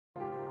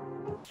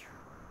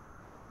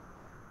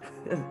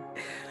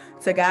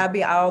To God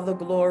be all the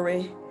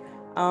glory.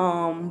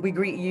 We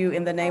greet you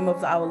in the name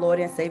of our Lord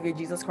and Savior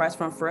Jesus Christ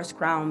from First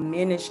Crown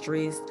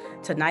Ministries.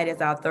 Tonight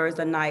is our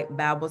Thursday night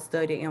Bible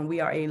study, and we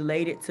are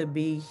elated to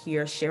be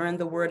here sharing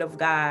the Word of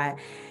God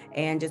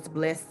and just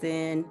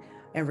blessing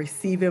and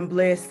receiving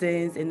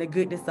blessings in the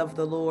goodness of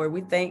the Lord. We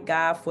thank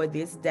God for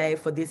this day,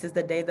 for this is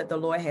the day that the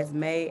Lord has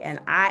made, and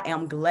I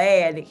am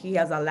glad that He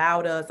has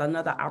allowed us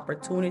another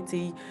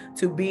opportunity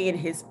to be in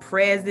His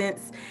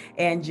presence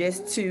and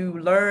just to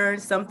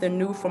learn something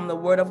new from the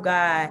Word of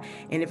God.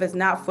 And if it's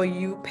not for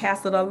you,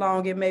 pass it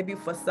along. It may be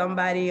for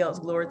somebody else.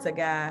 Glory to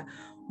God.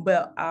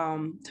 But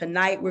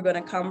tonight we're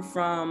going to come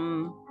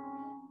from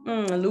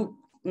Luke.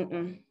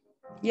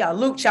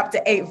 Luke chapter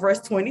 8, verse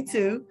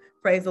 22.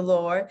 Praise the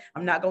Lord.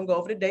 I'm not going to go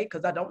over the date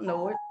because I don't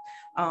know it.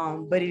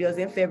 But it is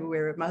in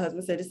February. My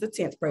husband said it's the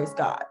 10th. Praise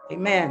God.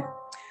 Amen.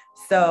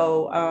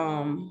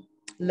 So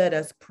let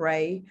us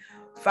pray.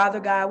 Father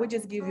God, we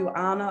just give you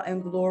honor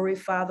and glory,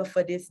 Father,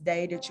 for this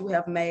day that you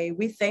have made.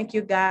 We thank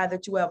you, God,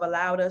 that you have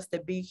allowed us to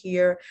be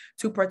here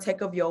to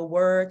partake of your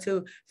word,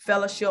 to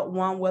fellowship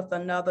one with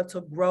another,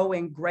 to grow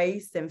in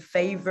grace and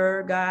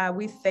favor, God.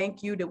 We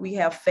thank you that we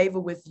have favor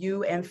with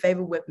you and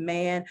favor with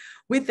man.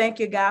 We thank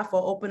you, God,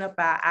 for opening up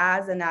our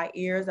eyes and our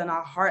ears and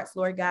our hearts,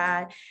 Lord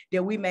God,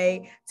 that we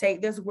may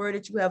take this word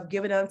that you have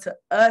given unto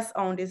us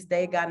on this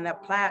day, God, and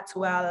apply it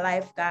to our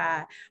life,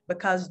 God,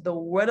 because the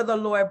word of the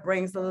Lord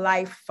brings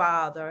life,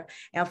 Father.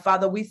 And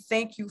Father, we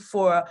thank you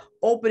for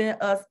opening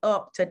us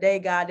up today,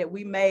 God, that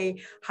we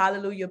may,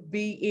 hallelujah,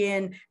 be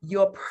in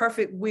your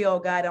perfect will,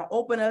 God, and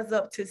open us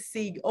up to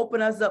see,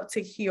 open us up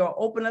to hear,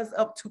 open us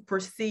up to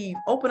perceive,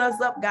 open us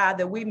up, God,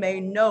 that we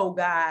may know,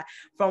 God,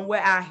 from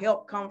where our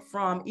help comes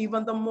from.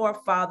 Even the more,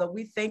 Father,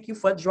 we thank you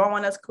for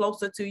drawing us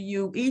closer to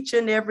you each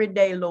and every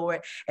day,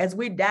 Lord. As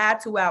we die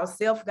to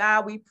ourselves,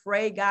 God, we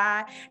pray,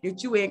 God,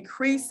 that you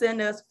increase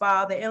in us,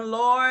 Father,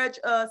 enlarge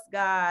us,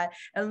 God,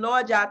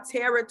 enlarge our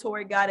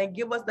territory, God, and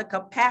give us the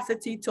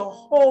capacity to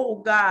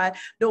hold, God,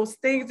 those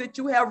things that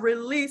you have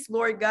released,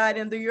 Lord God,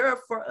 in the earth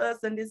for us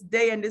in this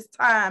day and this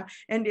time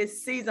and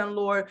this season,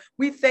 Lord.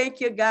 We thank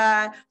you,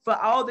 God, for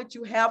all that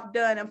you have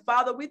done. And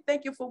Father, we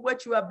thank you for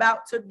what you're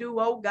about to do,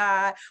 oh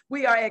God.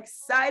 We are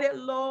excited,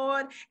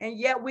 Lord, and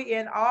yet we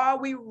in awe.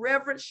 We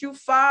reverence you,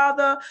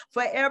 Father,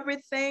 for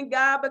everything,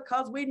 God,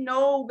 because we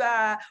know,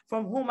 God,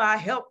 from whom our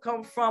help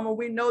comes from, and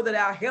we know that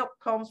our help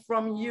comes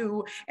from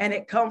you and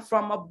it comes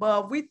from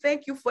above. We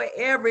thank you for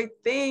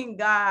everything,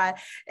 God,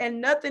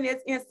 and nothing is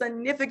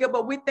insignificant,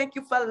 but we thank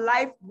you for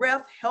life,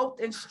 breath, health,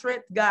 and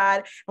strength,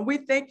 God. And we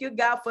thank you,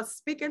 God, for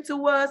speaking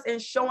to us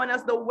and showing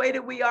us the way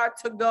that we are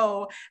to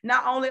go,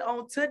 not only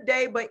on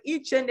today, but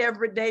each and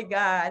every day,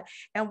 God.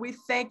 And we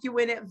thank you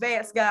in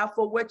advance, God,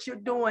 for what you're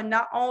doing,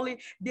 not only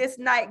this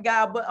night,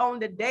 God, but on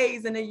the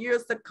days and the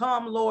years to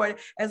come, Lord,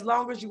 as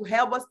long as you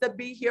have us to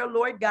be here,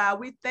 Lord God.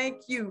 We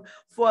thank you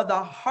for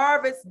the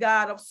harvest,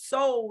 God, of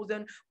souls.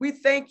 And we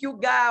thank you,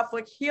 God,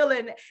 for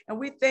healing. And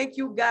we thank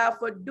you, God,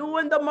 for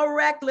doing the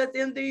miraculous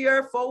in the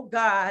earth, oh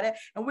God.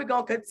 And we're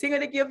going to continue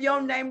to give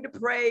your name the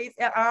praise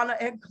and honor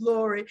and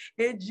glory.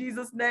 In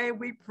Jesus' name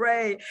we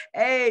pray.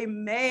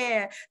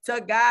 Amen.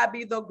 To God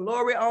be the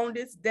glory on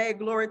this day.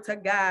 Glory to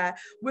God.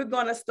 We're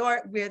going to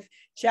start with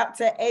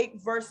chapter 8,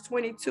 verse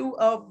 22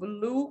 of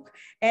Luke.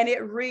 And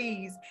it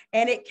reads,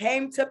 "And it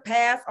came to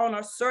pass on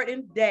a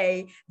certain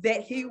day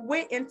that he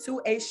went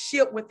into a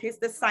ship with his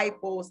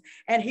disciples,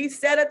 and he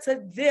said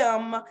unto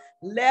them,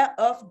 let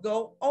us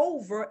go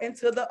over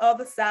into the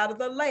other side of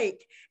the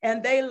lake.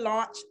 And they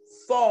launched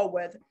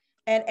forward.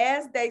 And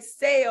as they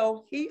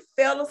sailed, he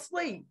fell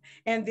asleep.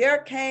 And there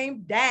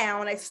came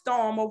down a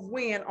storm of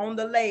wind on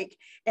the lake,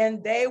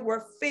 and they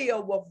were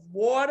filled with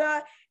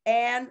water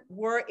and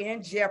were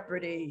in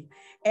jeopardy.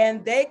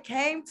 And they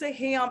came to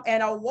him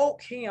and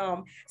awoke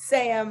him,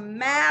 saying,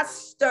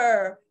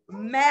 Master,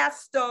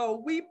 Master,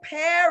 we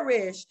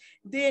perish.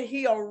 Then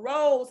he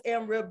arose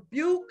and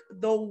rebuked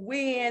the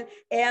wind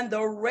and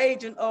the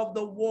raging of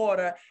the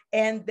water,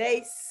 and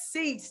they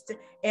ceased,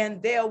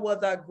 and there was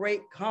a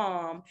great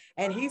calm.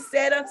 And he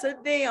said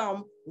unto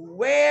them,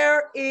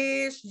 where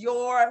is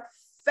your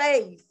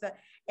faith?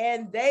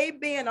 And they,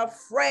 being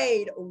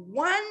afraid,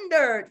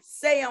 wondered,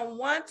 saying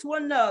one to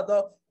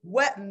another,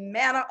 what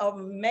manner of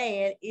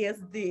man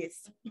is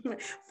this?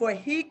 For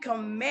he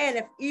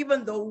commandeth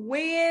even the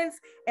winds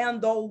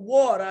and the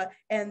water,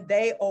 and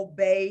they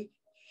obey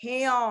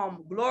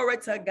him. Glory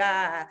to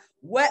God.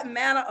 What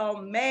manner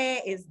of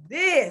man is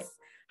this?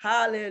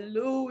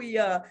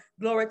 Hallelujah.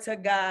 Glory to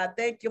God.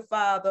 Thank you,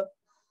 Father.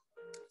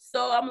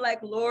 So I'm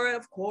like, Lord,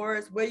 of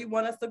course, where you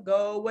want us to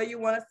go, where you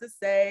want us to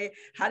say,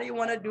 how do you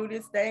want to do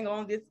this thing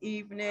on this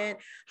evening?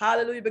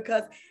 Hallelujah.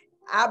 Because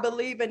I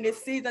believe in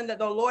this season that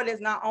the Lord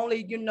is not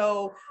only,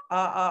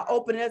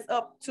 opening us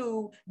up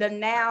to the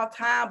now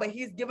time, but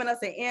he's given us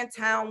an end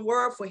time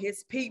word for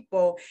his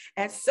people.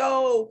 And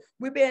so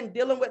we've been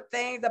dealing with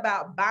things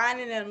about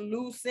binding and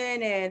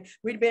loosing, and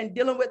we've been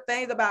dealing with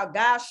things about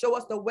God show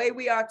us the way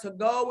we are to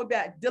go. We've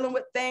been dealing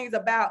with things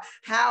about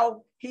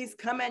how he's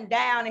coming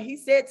down. And he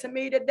said to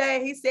me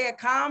today, he said,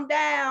 calm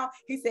down.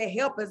 He said,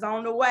 help is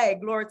on the way.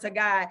 Glory to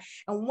God.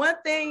 And one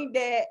thing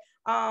that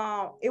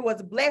it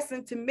was a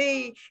blessing to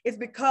me is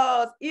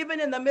because even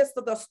in the midst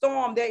of the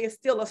storm, there is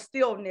still a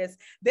stillness.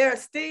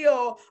 There's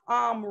still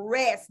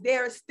rest.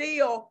 There's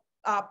still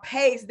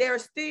pace.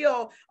 There's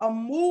still a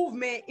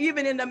movement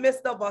even in the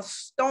midst of a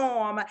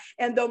storm.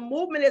 And the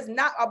movement is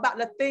not about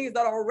the things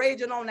that are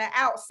raging on the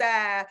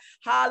outside.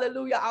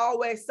 Hallelujah.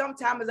 Always.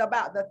 Sometimes it's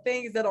about the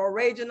things that are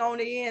raging on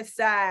the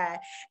inside.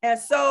 And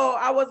so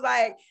I was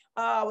like,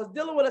 I was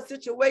dealing with a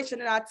situation,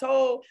 and I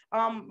told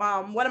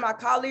one of my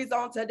colleagues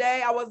on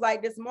today, I was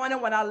like, this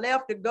morning when I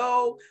left to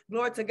go,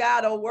 glory to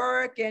God, to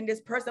work, and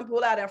this person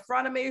pulled out in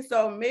front of me.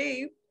 So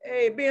me,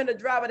 hey, being the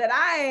driver that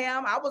I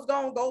am, I was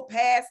going to go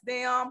past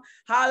them.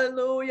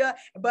 Hallelujah.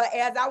 But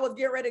as I was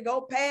getting ready to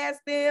go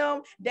past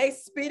them, they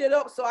speeded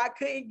up so I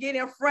couldn't get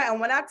in front. And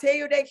when I tell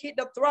you they hit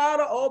the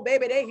throttle, oh,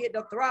 baby, they hit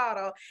the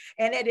throttle.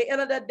 And at the end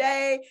of the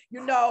day,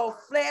 you know,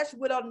 flesh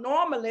would have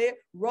normally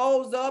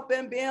rose up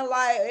and been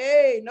like,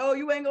 hey, no,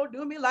 you ain't going to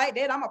do me like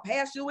that. I'm going to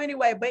pass you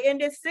anyway. But in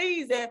this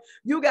season,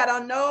 you got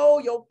to know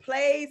your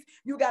place.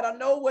 You got to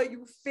know where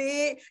you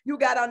fit. You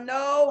got to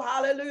know,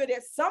 hallelujah,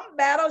 that some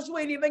battles you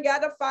ain't even got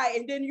to fight.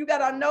 And then you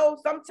got to know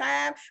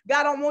sometimes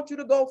God don't want you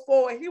to go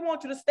forward. He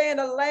wants you to stay in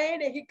the lane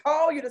that he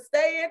called you to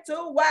stay into.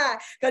 Why?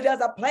 Because there's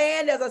a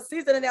plan, there's a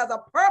season, and there's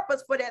a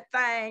purpose for that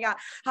thing.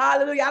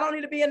 Hallelujah. I don't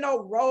need to be in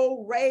no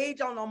road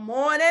rage on the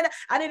morning.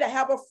 I need to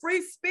have a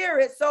free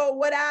spirit. So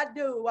what I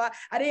do,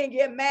 I didn't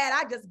get mad.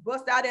 I just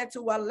bust out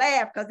into a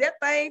laugh because that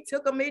thing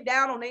took me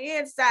down on the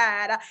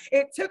inside.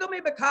 It took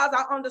me because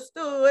I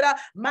understood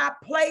my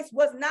place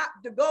was not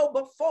to go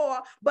before,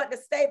 but to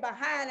stay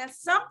behind. And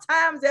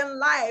sometimes in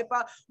life,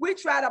 we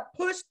try to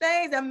push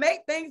things and make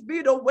things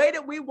be the way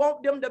that we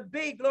want them to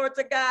be. Glory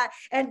to God.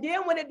 And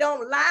then when it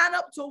don't line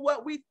up to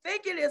what we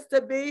think it is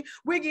to be,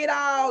 we get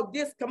all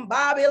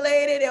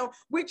discombobulated and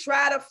we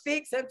try to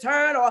fix and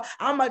turn, or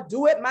I'm going to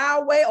do it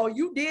my way, or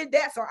you did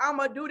that, so I'm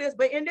going to do this.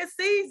 But in this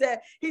season,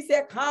 he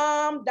said,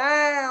 calm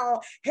down.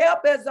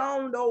 Help is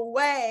on the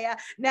way.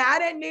 Now, I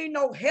didn't need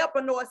no help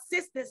or no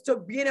assistance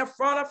to get in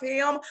front of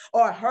him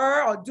or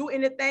her or do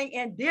anything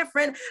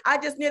indifferent. I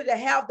just needed to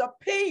have the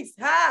peace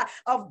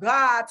of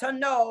God to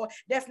know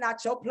that's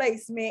not your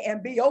placement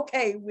and be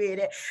okay with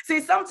it.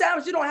 See,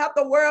 sometimes you don't have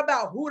to worry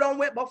about who done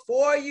went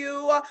before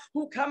you,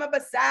 who coming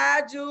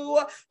beside you,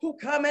 who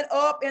coming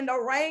up in the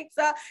ranks.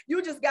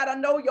 You just got to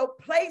know your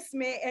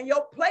placement, and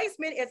your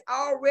placement is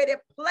already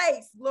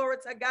placed, glory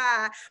to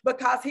God,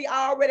 because he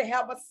already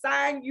have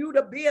assigned you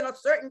to be in a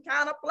certain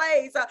kind of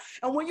place.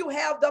 And when you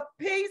have the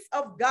peace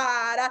of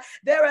God,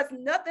 there is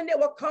nothing that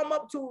will come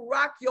up to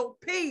rock your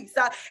peace.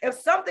 If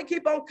something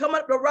keep on coming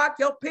up to rock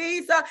your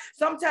peace,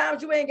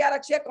 sometimes you ain't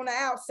got to check on the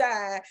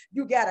outside.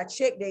 You got to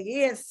check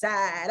the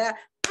inside.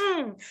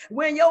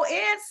 When your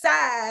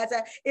insides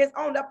is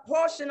on the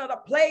portion of the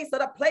place or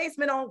the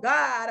placement on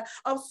God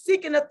of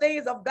seeking the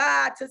things of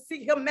God to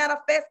see him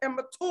manifest and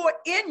mature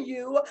in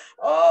you,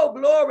 oh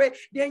glory,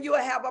 then you'll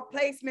have a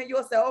placement.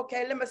 You'll say,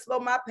 okay, let me slow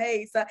my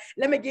pace.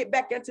 Let me get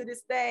back into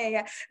this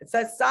thing.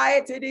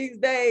 Society these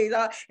days,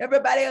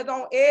 everybody is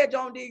on edge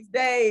on these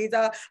days.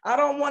 I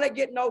don't want to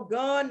get no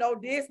gun, no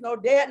this, no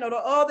that, no the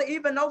other,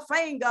 even no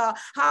finger,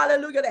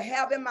 hallelujah, to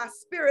have in my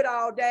spirit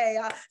all day.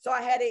 So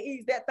I had to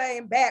ease that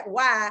thing back.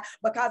 Why?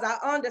 Because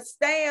I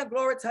understand,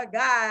 glory to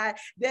God,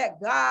 that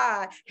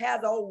God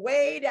has a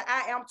way that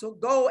I am to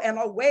go and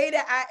a way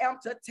that I am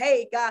to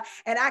take.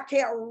 And I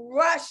can't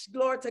rush,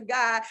 glory to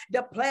God,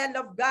 the plan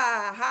of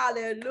God.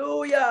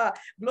 Hallelujah.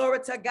 Glory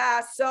to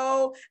God.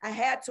 So I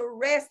had to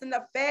rest in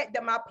the fact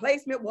that my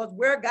placement was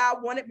where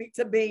God wanted me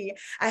to be.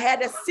 I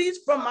had to cease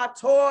from my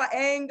toil,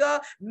 anger,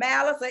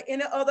 malice, or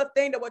any other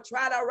thing that would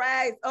try to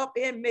rise up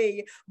in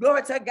me.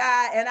 Glory to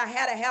God. And I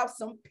had to have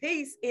some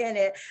peace in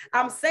it.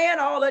 I'm saying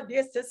all of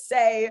this to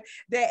say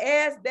that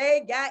as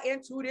they got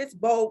into this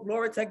boat,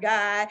 glory to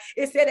God,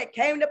 it said it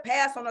came to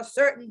pass on a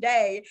certain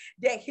day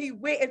that he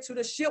went into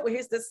the ship with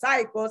his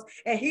disciples,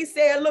 and he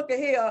said, look at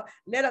here,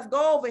 let us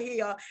go over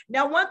here.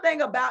 Now, one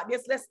thing about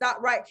this, let's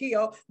stop right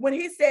here. When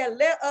he said,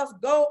 let us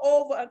go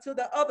over unto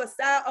the other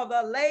side of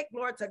the lake,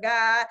 glory to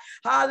God,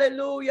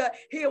 hallelujah,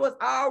 he was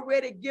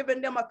already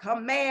giving them a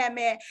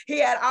commandment. He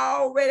had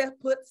already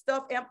put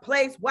stuff in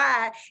place.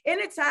 Why?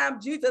 Anytime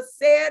Jesus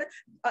said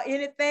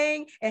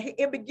anything, and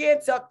it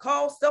began to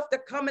cause stuff to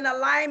come in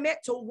alignment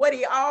to what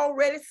he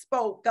already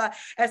spoke.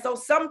 And so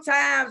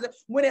sometimes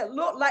when it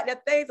looked like the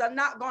things are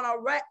not going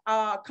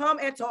to come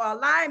into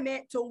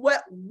alignment to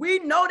what we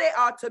know they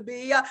are to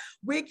be,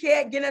 we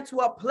can't get into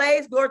a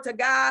place, glory to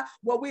God,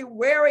 where we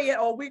worry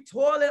or we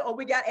toiling or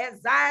we got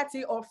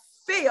anxiety or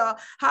fear.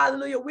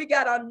 Hallelujah. We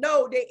got to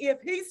know that if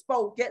he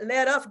spoke it,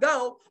 let us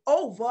go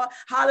over.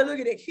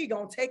 Hallelujah. That he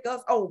going to take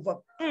us over.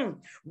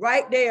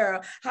 Right there.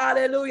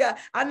 Hallelujah.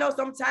 I know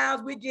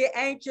sometimes we get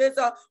anxious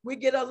we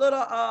get a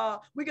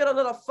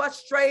little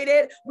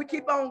frustrated. We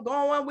keep on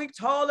going. We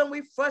toiling,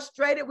 we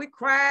frustrated, we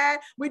crying,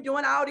 we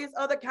doing all these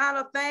other kind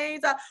of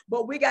things.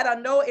 But we got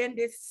to know in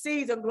this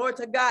season, glory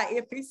to God,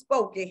 if he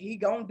spoke it, he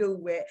gonna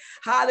do it.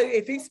 Hallelujah.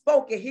 If he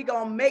spoke it, he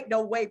gonna make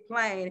the way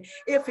plain.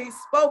 If he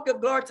spoke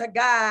it, glory to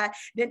God,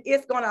 then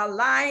it's gonna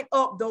line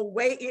up the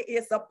way it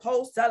is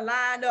supposed to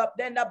line up.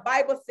 Then the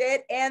Bible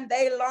said, and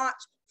they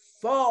launched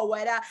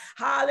forward.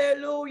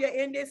 Hallelujah.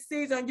 In this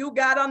season, you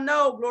gotta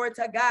know, glory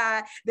to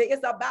God, that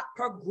it's about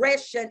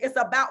progression. It's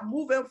about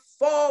moving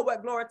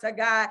forward, glory to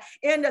God,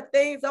 in the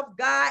things of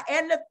God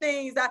and the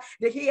things that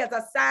he has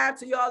assigned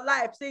to your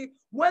life. See,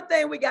 one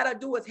thing we gotta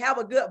do is have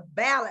a good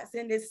balance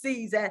in this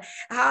season.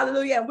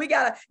 Hallelujah. And we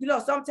gotta,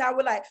 sometimes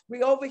we're like,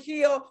 we over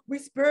here, we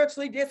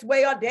spiritually this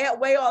way or that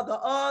way or the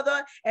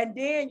other. And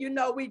then,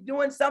 we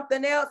doing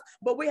something else,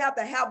 but we have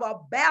to have a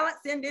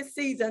balance in this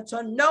season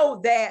to know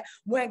that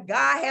when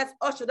God has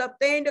ushered a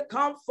thing to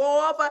come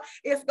forth,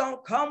 it's going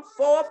to come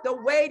forth the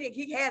way that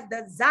he has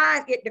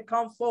designed it to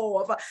come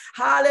forth.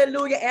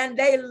 Hallelujah. And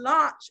they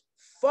launch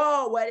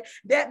forward.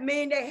 That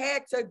means they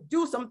had to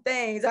do some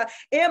things.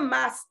 In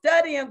my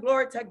study, and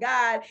glory to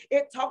God,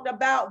 it talked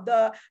about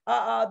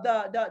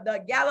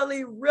the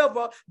Galilee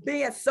River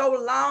being so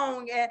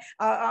long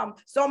and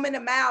so many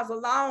miles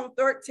long,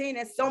 13,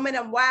 and so many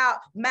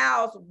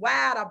miles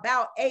wide,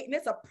 about 8. And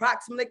it's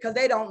approximately, because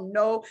they don't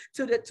know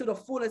to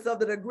the fullness of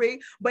the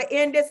degree. But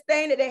in this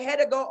thing that they had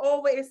to go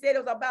over, it said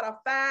it was about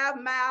a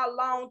 5-mile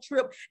long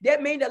trip.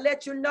 That means to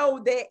let you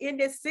know that in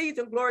this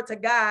season, glory to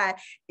God,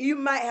 you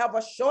might have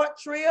a short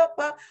trip,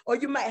 or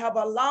you might have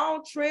a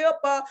long trip,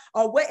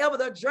 or whatever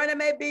the journey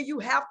may be. You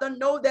have to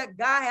know that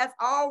God has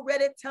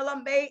already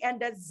tailor-made and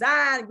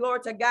designed, glory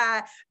to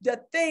God, the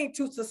thing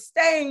to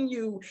sustain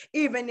you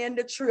even in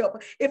the trip.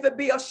 If it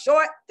be a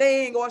short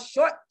thing or a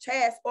short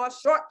test or a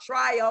short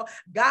trial,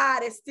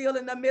 God is still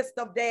in the midst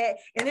of that.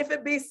 And if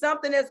it be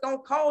something that's going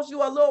to cause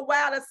you a little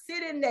while to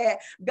sit in that,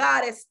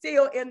 God is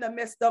still in the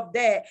midst of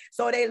that.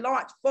 So they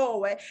launch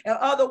forward. In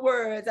other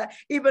words,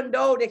 even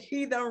though the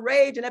heathen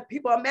rage and the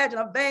people imagine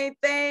a vain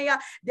thing,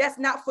 that's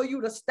not for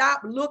you to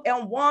stop, look,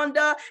 and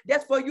wonder.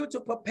 That's for you to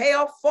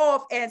prepare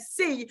forth and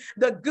see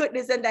the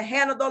goodness in the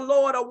hand of the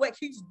Lord, or what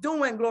he's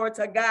doing, glory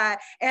to God.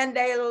 And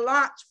they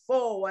launch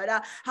forward.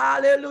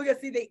 Hallelujah.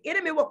 See, the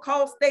enemy will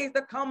cause things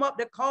to come up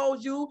that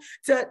cause you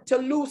to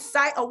lose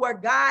sight of where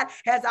God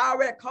has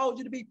already called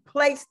you to be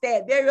placed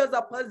at. There is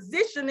a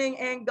positioning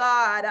in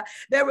God.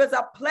 There is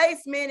a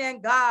placement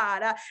in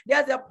God.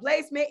 There's a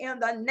placement in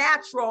the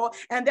natural,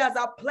 and there's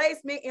a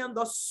placement in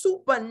the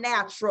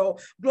supernatural.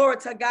 Glory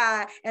to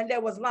God. And they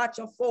was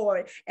launching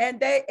forward.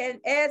 And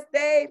as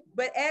they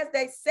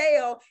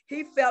sailed,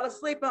 he fell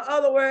asleep. In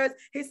other words,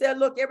 he said,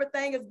 look,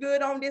 everything is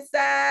good on this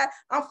side.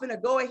 I'm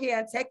finna go ahead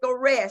and take a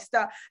rest.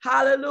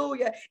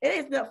 Hallelujah. And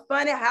isn't it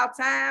funny how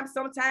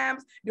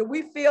sometimes do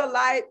we feel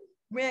like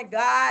when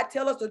God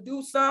tell us to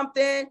do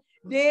something,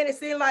 then it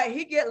seems like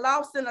he get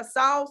lost in the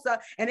sauce.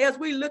 And as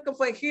we looking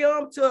for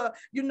him to,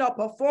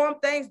 perform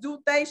things, do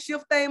things,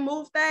 shift things,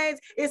 move things,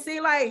 it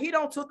seems like he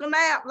don't took a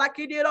nap like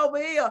he did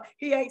over here.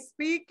 He ain't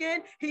speaking.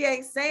 He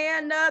ain't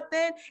saying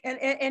nothing.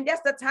 And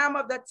that's the time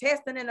of the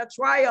testing and the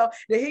trial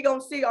that he gonna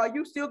see, are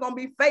you still gonna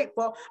be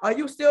faithful? Are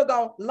you still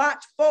gonna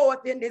launch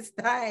forth in this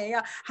thing?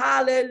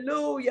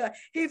 Hallelujah.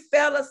 He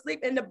fell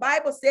asleep, and the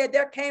Bible said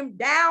there came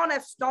down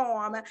a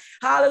storm.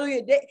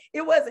 Hallelujah.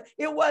 It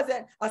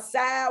wasn't a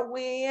side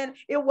wind.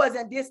 It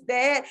wasn't this,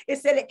 that. It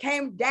said it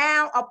came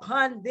down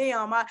upon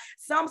them.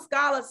 Some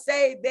scholars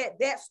say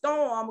that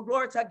storm,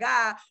 glory to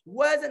God,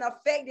 wasn't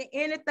affecting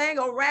anything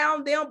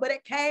around them, but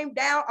it came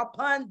down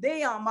upon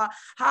them.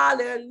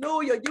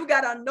 Hallelujah. You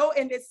got to know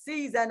in this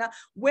season,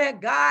 when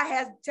God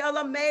has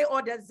tailor-made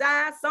or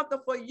designed something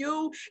for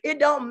you, it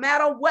don't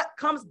matter what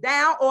comes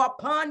down or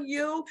upon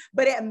you,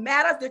 but it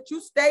matters that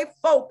you stay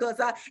focused,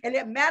 and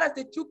it matters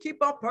that you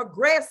keep on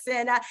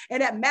progressing,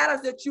 and it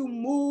matters that you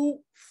move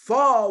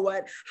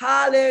forward.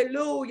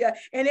 Hallelujah.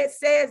 And it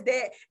says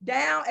that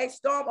down a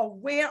storm of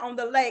wind on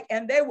the lake,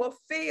 and they were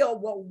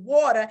filled with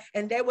water,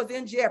 and they was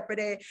in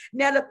jeopardy.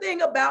 Now, the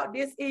thing about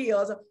this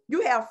is,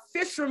 you have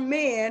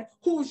fishermen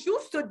who's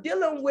used to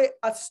dealing with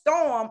a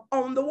storm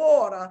on the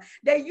water.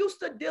 They used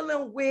to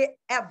dealing with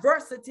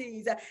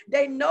adversities.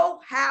 They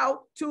know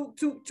how to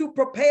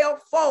prepare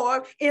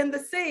for in the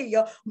sea.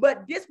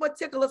 But this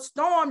particular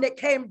storm that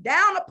came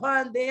down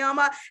upon them,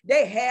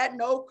 they had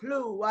no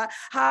clue.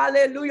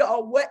 Hallelujah.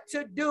 Or what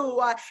to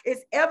do.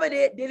 It's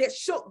evident that it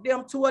shook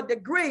them to a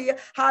degree.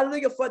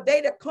 Hallelujah. For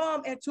they to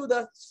come into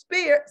the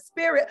spirit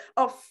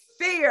of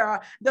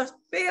fear. The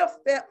fear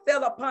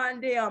fell upon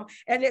them.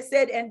 And it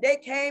said, and they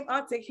came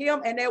unto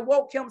him, and they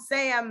woke him,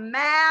 saying,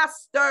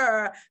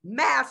 Master,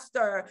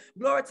 Master.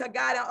 Glory to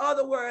God. In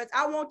other words,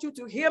 I want you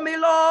to hear me,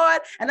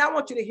 Lord, and I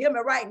want you to hear me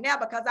right now,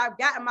 because I've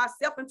gotten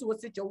myself into a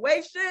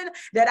situation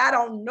that I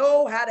don't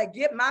know how to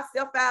get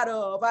myself out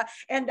of.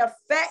 And the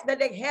fact that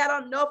they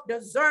had enough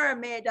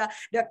discernment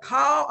to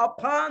call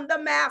upon the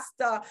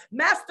Master,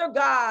 Master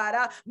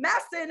God,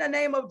 Master, in the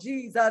name of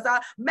Jesus,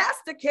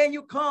 Master, can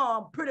you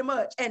come pretty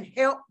much and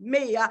help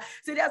me.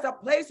 See, there's a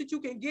place that you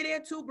can get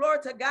into, glory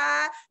to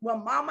God,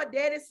 when mama,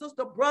 daddy,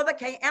 sister, brother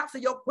can't answer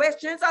your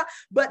questions,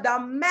 but the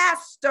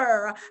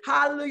master,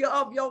 hallelujah,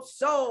 of your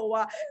soul,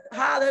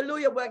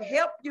 hallelujah, will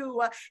help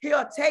you.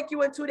 He'll take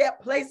you into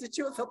that place that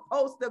you're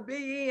supposed to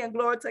be in,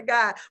 glory to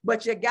God.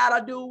 But you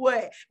gotta do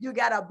what? You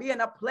gotta be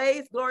in a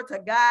place, glory to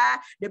God,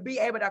 to be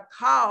able to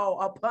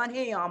call upon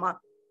him.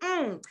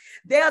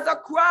 There's a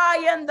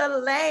cry in the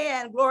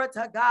land, glory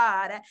to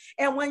God.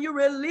 And when you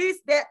release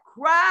that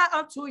cry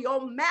unto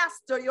your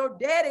master, your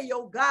daddy,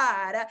 your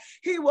God,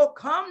 he will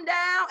come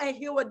down and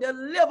he will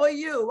deliver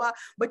you.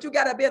 But you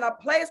got to be in a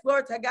place,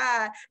 glory to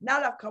God,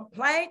 not of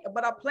complaint,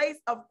 but a place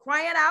of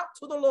crying out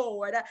to the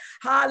Lord.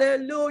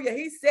 Hallelujah.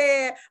 He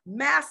said,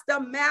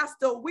 master,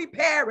 master, we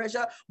perish.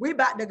 We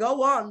about to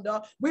go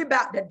under. We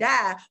about to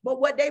die.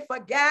 But what they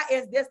forgot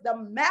is this: the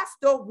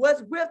master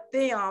was with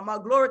them.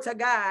 Glory to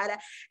God.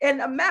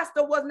 And the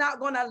master was not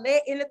going to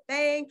let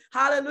anything,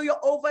 hallelujah,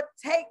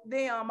 overtake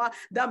them.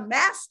 The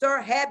master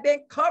had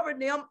been covering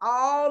them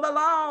all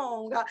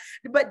along,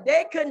 but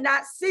they could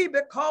not see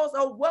because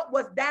of what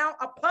was down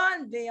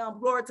upon them.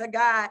 Glory to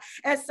God.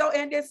 And so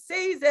in this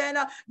season,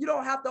 you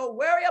don't have to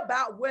worry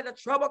about where the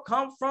trouble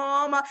comes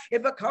from.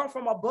 If it comes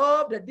from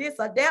above, the this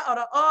or that or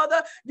the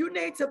other, you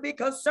need to be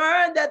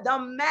concerned that the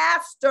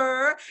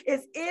master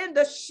is in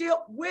the ship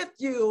with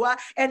you,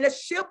 and the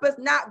ship is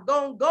not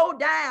going to go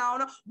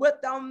down with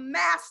the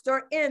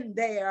master in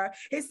there.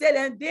 He said,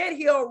 and then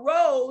he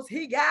arose,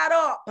 he got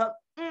up.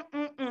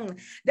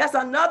 That's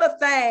another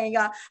thing,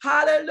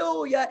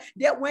 hallelujah,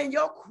 that when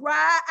your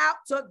cry out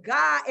to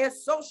God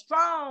is so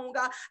strong,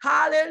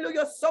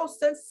 hallelujah, so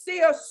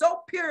sincere,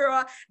 so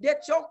pure, that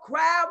your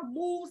cry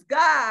moves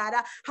God,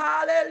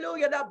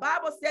 hallelujah. The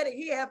Bible said that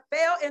he had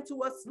fell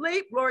into a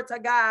sleep, glory to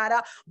God,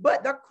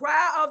 but the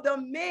cry of the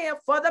men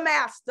for the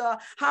master,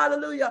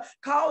 hallelujah,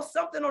 caused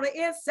something on the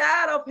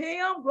inside of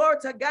him, glory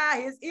to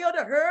God, his ear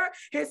to hear,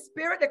 his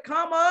spirit to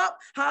come up,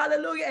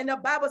 hallelujah. And the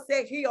Bible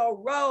said he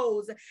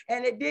arose,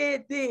 and it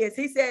did this.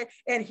 He said,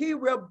 and he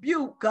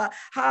rebuked,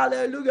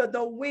 hallelujah,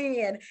 the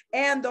wind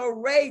and the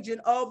raging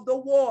of the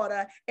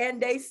water,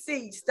 and they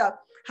ceased.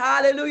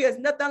 Hallelujah. It's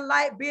nothing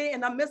like being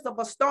in the midst of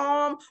a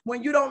storm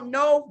when you don't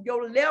know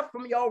your left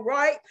from your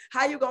right,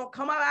 how you're going to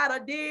come out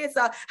of this,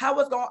 how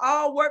it's going to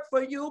all work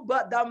for you.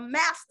 But the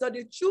master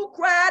that you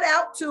cried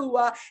out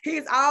to,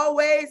 he's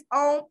always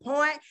on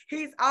point.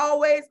 He's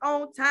always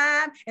on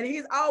time, and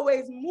he's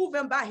always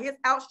moving by his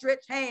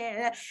outstretched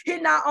hand.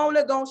 He's not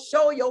only going to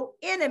show your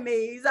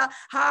enemies,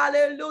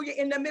 hallelujah,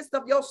 in the midst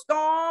of your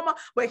storm,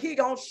 but he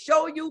going to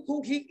show you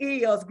who he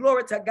is.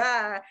 Glory to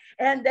God.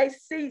 And they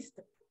ceased.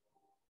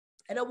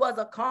 And it was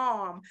a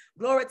calm,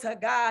 glory to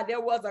God.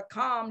 There was a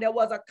calm, there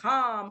was a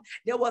calm,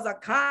 there was a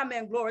calm,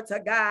 and glory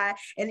to God.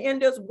 And in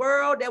this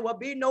world, there will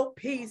be no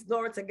peace,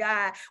 glory to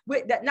God.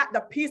 With that, not the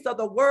peace of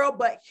the world,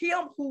 but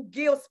him who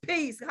gives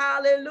peace,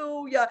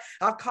 hallelujah.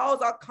 Cause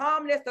a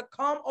calmness to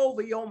come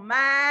over your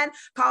mind,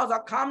 cause a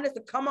calmness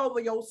to come over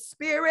your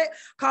spirit,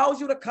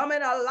 cause you to come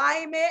in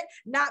alignment,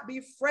 not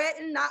be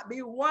fretting, not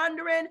be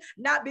wondering,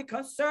 not be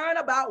concerned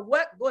about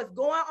what was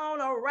going on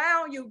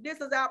around you.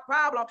 This is our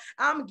problem.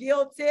 I'm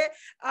guilty.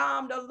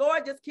 The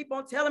Lord just keep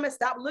on telling me,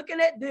 stop looking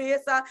at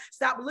this,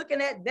 stop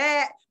looking at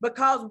that,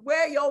 because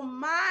where your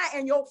mind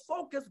and your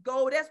focus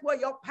go, that's where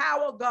your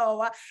power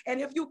go.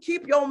 And if you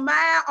keep your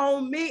mind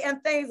on me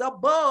and things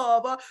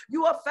above,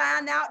 you will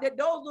find out that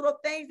those little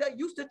things that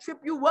used to trip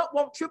you up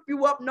won't trip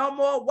you up no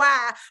more.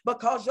 Why?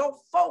 Because your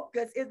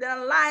focus is in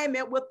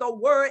alignment with the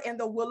word and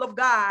the will of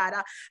God.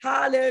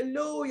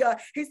 Hallelujah.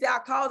 He said, I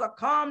cause a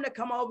calm to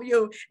come over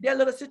you. That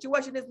little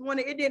situation this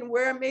morning, it didn't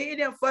wear me, it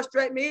didn't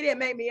frustrate me, it didn't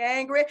make me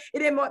angry. It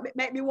didn't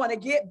make me want to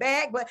get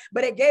back,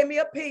 but it gave me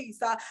a peace.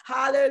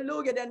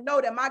 Hallelujah. To know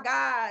that my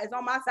God is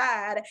on my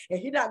side, and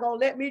he's not going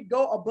to let me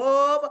go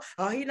above,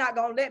 or he's not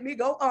going to let me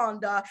go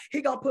under.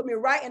 He's going to put me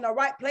right in the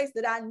right place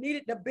that I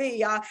needed to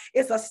be.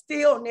 It's a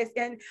stillness,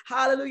 and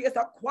hallelujah, it's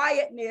a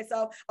quietness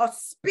of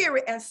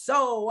spirit and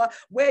soul,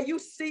 where you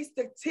cease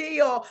to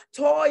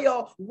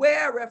toil,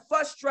 weary,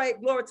 frustrate,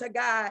 glory to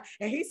God.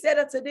 And he said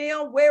unto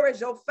them, where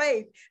is your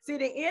faith? See,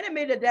 the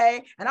enemy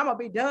today, and I'm going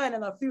to be done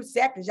in a few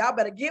seconds. Y'all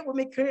better get with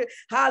me.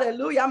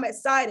 Hallelujah. I'm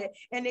excited.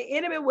 And the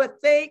enemy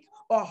would think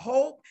or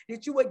hope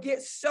that you would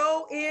get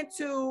so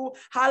into,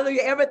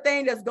 hallelujah,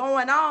 everything that's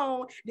going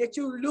on that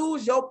you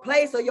lose your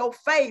place or your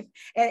faith,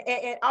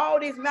 and all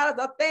these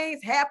matters of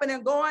things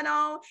happening, going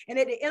on. And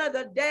at the end of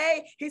the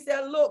day, he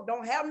said, look,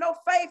 don't have no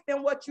faith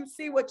in what you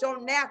see with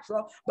your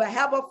natural, but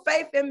have a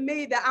faith in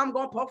me that I'm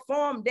going to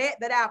perform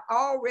that I've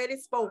already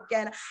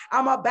spoken.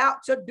 I'm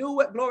about to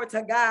do it, glory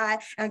to God.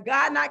 And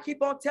God not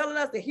keep on telling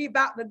us that he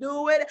about to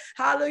do it.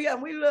 Hallelujah.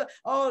 And we look,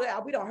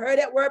 Oh, we don't heard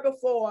that word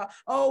before.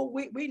 Oh,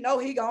 we know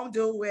he gonna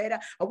do it.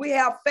 We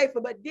have faith.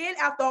 But then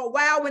after a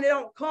while, when it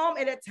don't come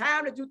at a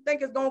time that you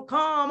think it's gonna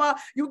come,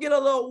 you get a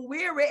little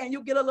weary and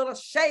you get a little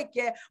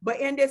shaky.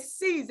 But in this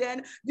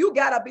season, you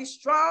gotta be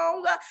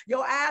strong.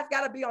 Your eyes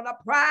gotta be on the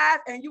prize,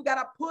 and you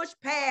gotta push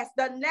past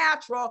the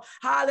natural.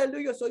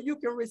 Hallelujah. So you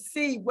can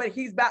receive what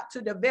he's about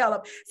to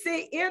develop.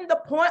 See, in the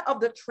point of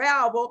the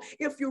travel,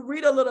 if you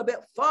read a little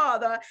bit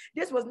further,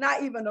 this was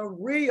not even a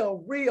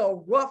real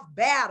rough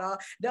battle.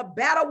 The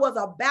battle was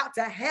about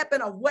to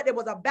happen, of what it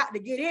was about to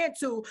get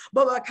into,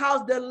 but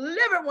because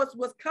deliverance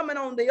was coming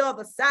on the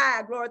other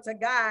side, glory to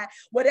God,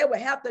 where they would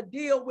have to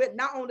deal with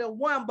not only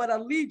one, but a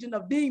legion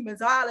of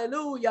demons.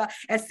 Hallelujah.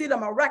 And see the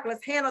miraculous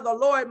hand of the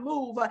Lord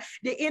move.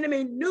 The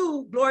enemy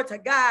knew, glory to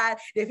God,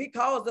 that if he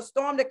caused the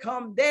storm to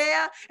come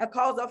there and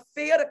cause a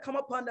fear to come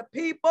upon the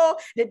people,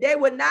 that they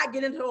would not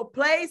get into a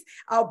place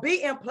or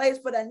be in place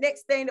for the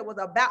next thing that was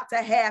about to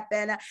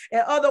happen.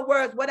 In other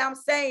words, what I'm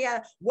saying,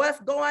 what's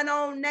going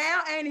on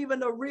now ain't even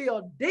the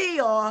real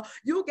deal.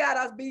 You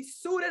gotta be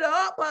suited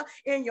up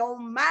in your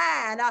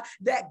mind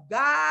that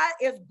God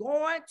is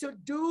going to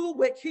do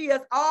what he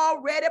has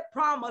already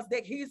promised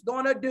that he's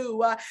going to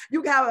do.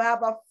 You gotta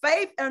have a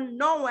faith and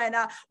knowing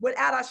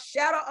without a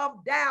shadow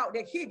of doubt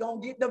that he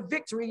gonna get the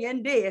victory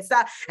in this.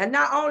 And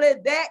not only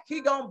that,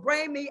 he gonna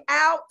bring me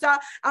out.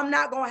 I'm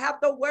not gonna have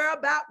to worry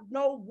about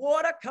no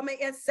water coming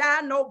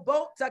inside no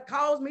boat to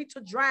cause me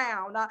to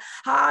drown.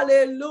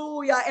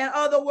 Hallelujah. In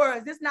other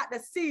words, this is not the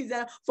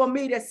season for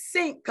me to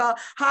sink.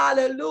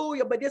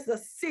 Hallelujah. But this is a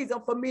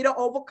season for me to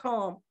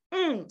overcome.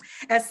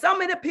 And so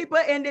many people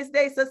in this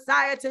day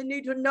society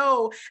need to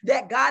know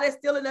that God is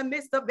still in the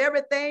midst of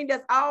everything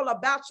that's all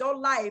about your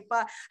life.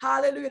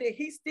 Hallelujah. That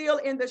he's still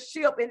in the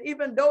ship. And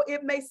even though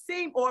it may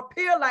seem or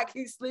appear like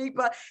he's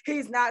sleeping,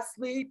 he's not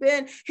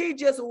sleeping. He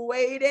just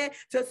waiting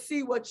to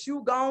see what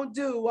you gonna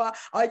do.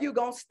 Are you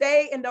gonna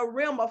stay in the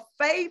realm of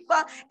faith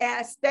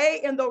and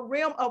stay in the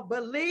realm of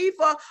belief?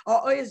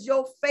 Or is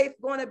your faith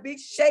going to be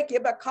shaky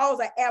because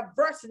of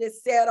adversity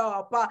set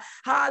up?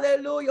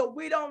 Hallelujah.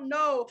 We don't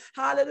know.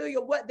 Hallelujah.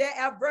 What that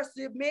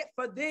adversity meant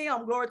for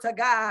them, glory to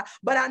God.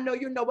 But I know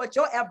you know what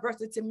your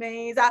adversity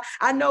means.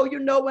 I know you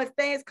know when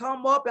things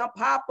come up and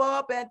pop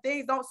up and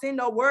things don't seem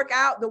to work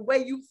out the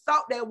way you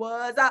thought they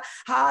was.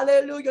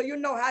 Hallelujah. You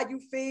know how you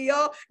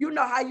feel. You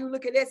know how you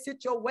look at that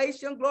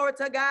situation, glory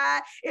to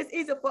God. It's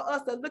easy for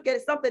us to look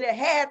at something that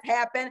has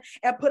happened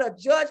and put a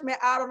judgment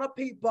out on the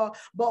people.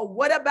 But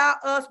what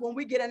about us when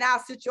we get in our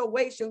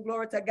situation,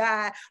 glory to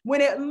God, when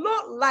it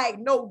looked like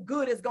no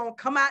good is going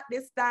to come out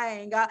this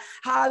thing?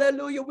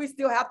 Hallelujah. We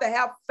still have to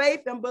have faith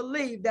and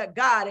believe that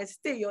God is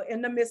still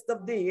in the midst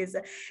of this.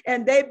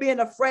 And they being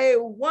afraid,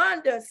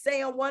 wonder,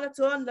 saying one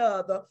to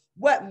another,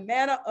 what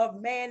manner of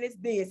man is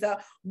this?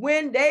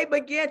 When they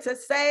begin to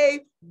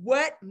say,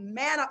 what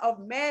manner of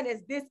man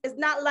is this? It's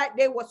not like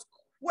they was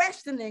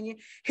questioning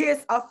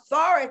his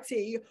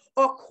authority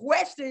or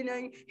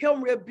questioning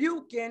him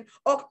rebuking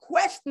or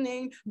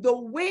questioning the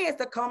winds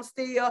to come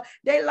still.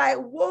 They like,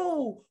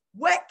 whoa,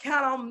 what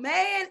kind of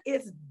man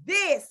is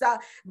this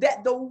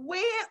that the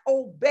wind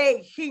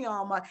obeyed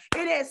him? It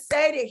didn't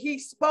say that he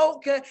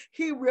spoke,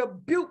 he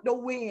rebuked the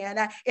wind,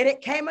 and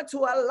it came into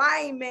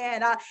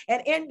alignment.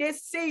 And in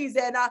this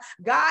season,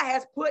 God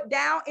has put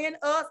down in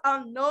us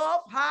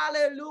enough,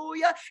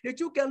 hallelujah,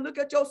 that you can look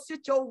at your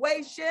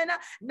situation,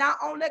 not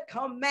only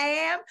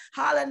command,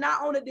 hallelujah,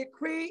 not only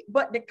decree,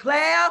 but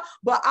declare,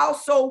 but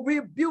also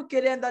rebuke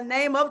it in the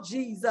name of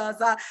Jesus.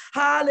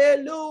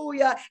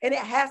 Hallelujah. And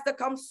it has to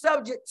come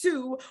subject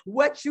to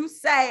what you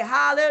say.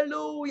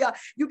 Hallelujah.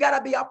 You got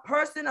to be a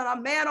person and a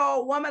man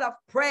or a woman of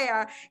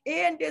prayer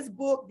in this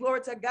book.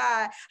 Glory to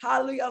God.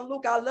 Hallelujah.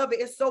 Look, I love it.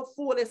 It's so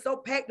full. It's so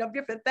packed of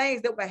different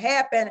things that would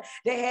happen.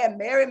 They had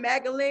Mary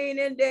Magdalene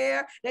in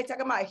there. They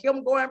talking about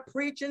him going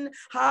preaching.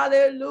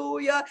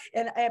 Hallelujah.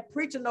 And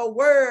preaching the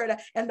word.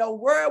 And the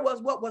word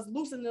was what was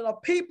loosening the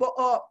people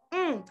up.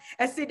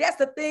 And see, that's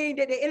the thing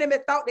that the enemy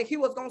thought that he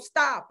was going to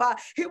stop.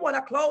 He want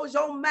to close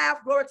your mouth,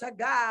 glory to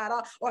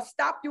God, or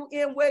stop you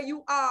in where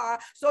you are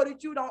so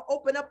that you don't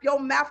open up your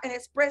mouth and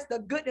express the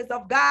goodness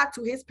of God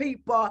to his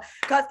people.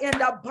 Because in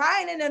the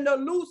binding and the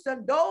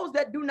loosing, those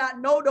that do not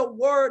know the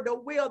word, the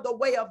will, the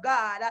way of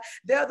God,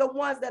 they're the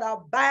ones that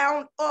are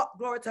bound up,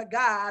 glory to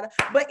God.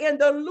 But in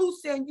the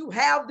loosing, you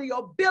have the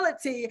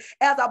ability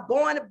as a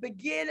born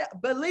again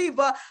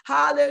believer,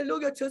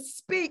 hallelujah, to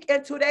speak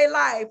into their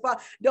life.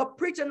 The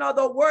preaching of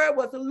the word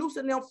was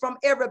loosening them from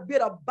every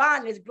bit of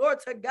bondage, glory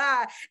to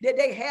God, that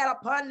they had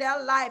upon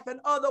their life. In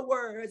other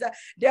words,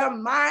 their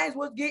minds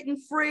was getting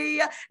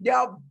free,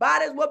 their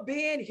bodies were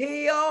being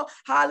healed,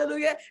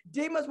 hallelujah,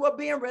 demons were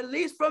being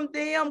released from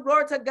them,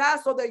 glory to God.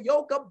 So the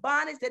yoke of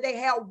bondage that they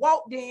had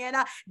walked in,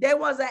 they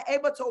wasn't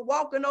able to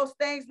walk in those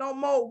things no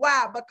more.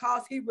 Why?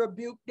 Because he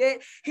rebuked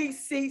it, he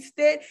ceased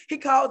it, he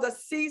caused a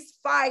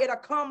ceasefire to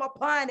come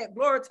upon it,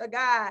 glory to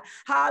God,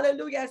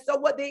 hallelujah. And so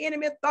what the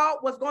enemy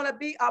thought was going to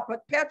be a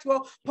perpetual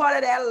part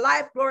of their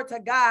life, glory to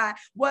God,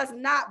 was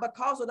not,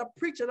 because of the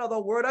preaching of the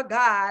word of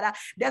God.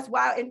 That's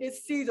why in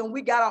this season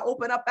we got to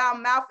open up our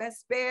mouth and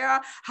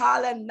spare,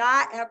 holler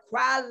not and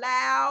cry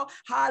loud.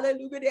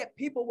 Hallelujah, that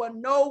people will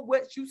know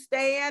what you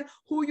stand,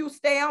 who you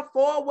stand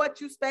for,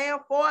 what you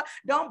stand for.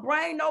 Don't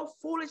bring no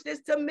foolishness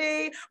to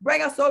me.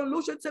 Bring a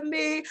solution to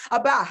me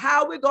about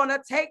how we're going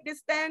to take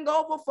this thing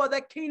over for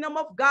the kingdom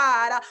of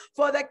God.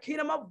 For the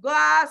kingdom of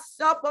God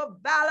suffer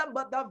violent,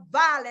 but the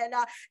violent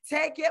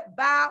take it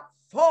by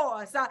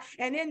force.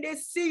 And in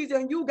this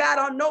season, you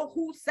got to know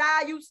whose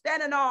side you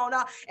standing on.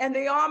 And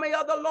the army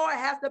of the Lord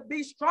has to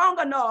be strong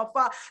enough,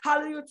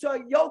 hallelujah,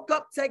 to yoke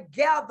up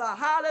together.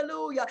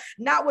 Hallelujah.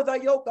 Not with a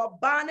yoke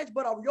of bondage,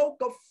 but a yoke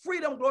of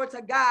freedom, glory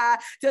to God,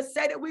 to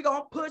say that we're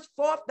going to push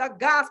forth the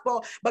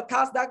gospel,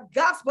 because the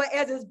gospel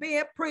as it's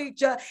being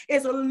preached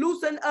is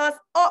loosening us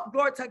up,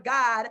 glory to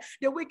God,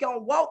 that we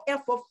can walk in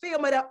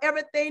fulfillment of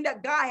everything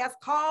that God has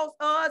called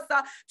us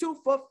to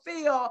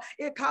fulfill.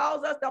 It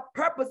calls us the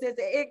purposes.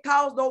 It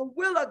calls the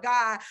will of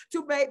God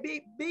to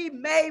be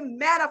made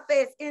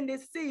manifest in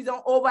this season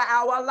over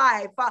our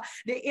life.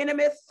 The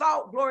enemy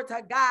thought, glory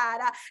to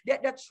God,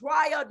 that the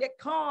trial that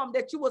come,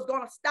 that you was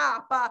going to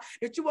stop,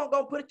 that you weren't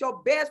going to put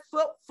your best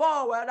foot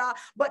forward,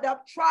 but the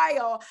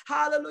trial,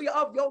 hallelujah,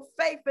 of your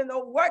faith and the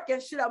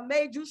working should have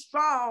made you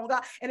strong,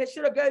 and it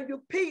should have given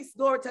you peace,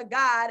 glory to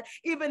God,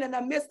 even in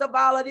the midst of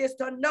all of this,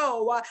 to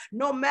know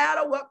no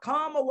matter what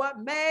come or what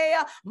may,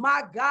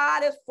 my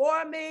God is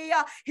for me.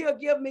 He'll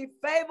give me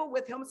favor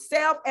with himself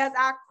as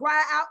I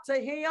cry out to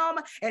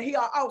him, and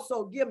he'll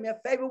also give me a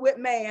favor with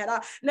man.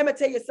 Let me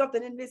tell you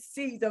something in this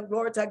season,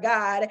 glory to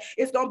God.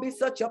 It's going to be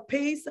such a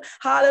peace.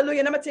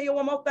 Hallelujah. Let me tell you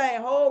one more thing.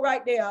 Hold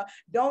right there.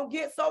 Don't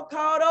get so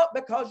caught up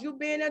because you've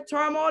been in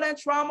turmoil and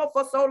trauma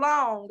for so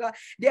long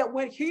that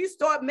when he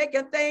start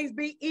making things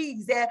be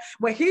easy,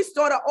 when he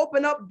start to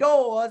open up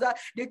doors,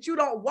 that you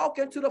don't walk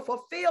into the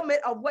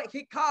fulfillment of what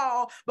he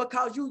called,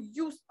 because you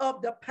used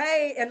of the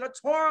pain and the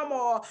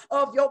turmoil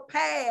of your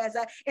past,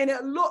 and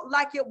it looked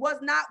like it was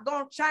not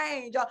going to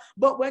change.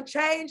 But when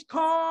change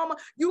come,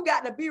 you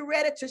got to be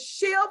ready to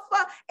shift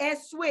and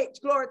switch,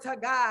 glory to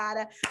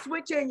God.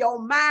 Switch in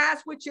your mind,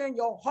 switch in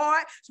your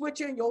heart,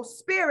 switch in your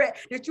spirit,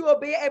 that you will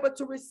be able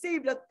to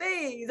receive the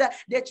things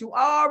that you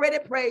already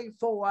prayed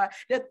for,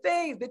 the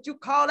things that you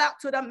call out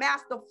to the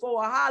master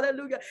for.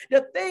 Hallelujah.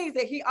 The things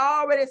that he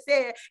already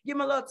said. Give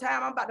me a little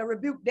time. I'm about to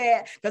rebuke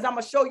that, because I'm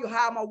going to show you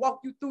how I'm going to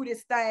walk you through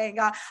this thing.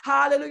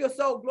 Hallelujah.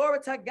 So glory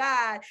to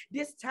God.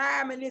 This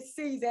time in this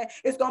season,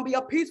 it's going to be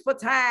a peaceful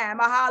time.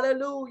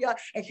 Hallelujah.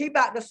 And he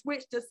about to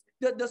switch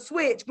the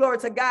switch, glory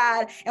to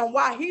God. And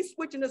while he's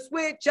switching the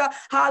switch,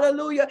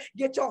 hallelujah,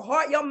 get your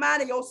heart, your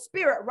mind, and your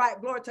spirit right,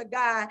 glory to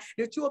God,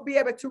 that you will be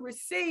able to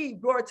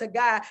receive, glory to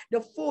God,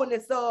 the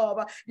fullness of,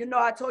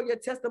 I told you a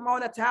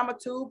testimony a time or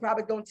two,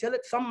 probably gonna tell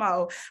it some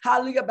more,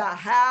 hallelujah, about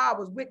how I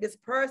was with this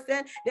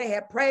person. They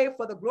had prayed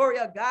for the glory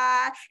of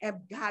God and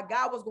how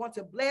God was going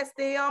to bless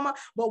them.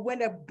 But when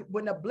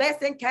the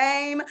blessing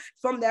came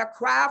from their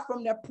cry,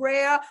 from their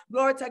prayer,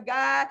 glory to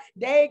God,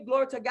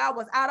 glory to God,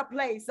 was out of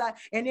place.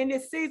 And in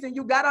this season,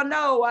 you got to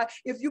know,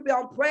 if you've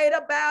been prayed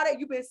about it,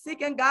 you've been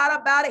seeking God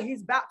about it,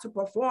 he's about to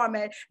perform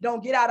it.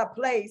 Don't get out of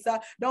place.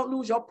 Don't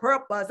lose your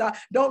purpose.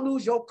 Don't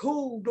lose your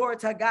cool, glory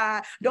to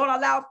God. Don't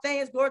allow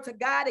things, glory to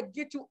God, to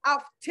get you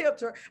off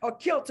tilter or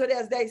kiltered,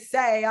 as they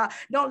say.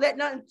 Don't let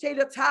nothing take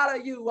the tide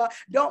of you.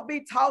 Don't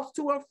be tossed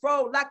to and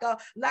fro like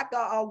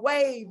a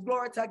wave,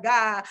 glory to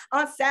God,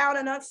 unsound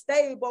and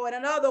unstable. And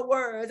in other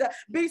words,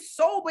 be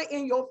sober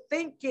in your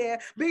thinking,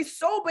 be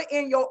sober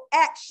in your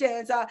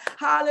actions.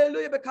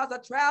 Hallelujah, because the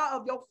trial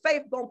of your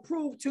faith gonna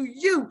prove to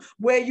you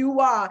where you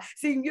are.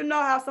 See, you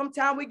know how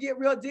sometimes we get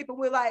real deep and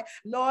we're like,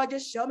 Lord,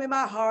 just show me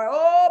my heart.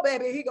 Oh,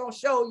 baby, he gonna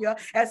show you.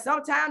 And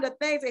sometimes the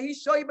things that he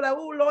show you, be like,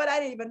 oh, Lord, I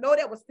didn't even know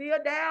that was still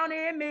down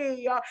in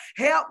me.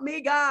 Help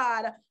me,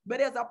 God. But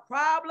there's a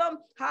problem,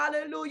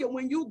 hallelujah,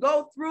 when you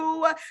go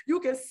through, you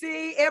can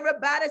see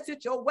everybody's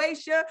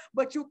situation,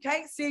 but you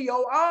can't see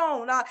your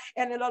own.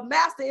 And the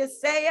master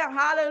is saying,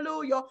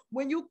 hallelujah,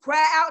 when you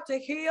cry out to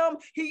him,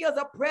 he is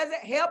a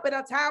present help in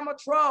a time of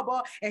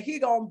trouble, and he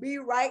gonna be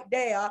right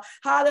there.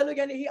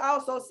 Hallelujah. And he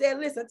also said,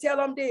 listen, tell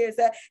them this.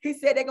 He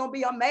said they're gonna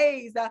be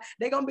amazed.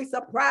 They're gonna be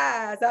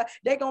surprised.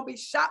 They're gonna be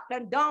shocked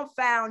and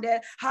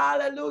dumbfounded.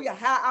 Hallelujah.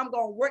 How I'm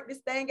gonna work this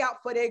thing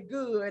out for their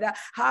good.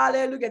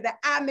 Hallelujah. That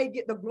I may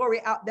get the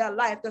glory out their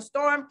life. The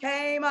storm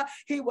came,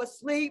 he was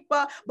asleep,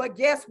 but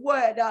guess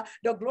what?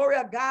 The glory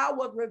of God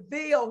was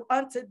revealed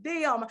unto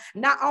them,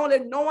 not only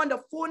knowing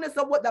the fullness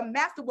of what the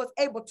master was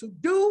able to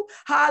do,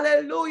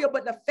 hallelujah,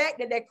 but the fact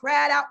that they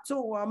cried out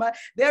to him.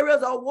 There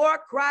is a war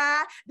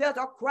cry. There's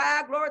a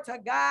cry, glory to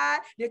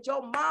God, that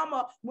your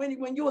mama,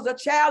 when you was a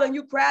child and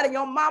you cried and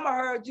your mama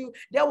heard you,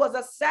 there was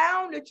a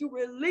sound that you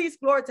released,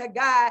 glory to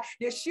God,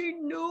 that she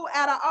knew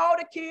out of all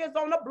the kids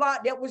on the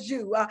block, that was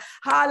you.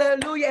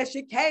 Hallelujah. And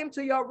she came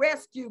to your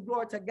rescue,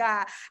 glory to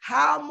God.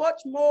 How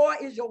much more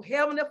is your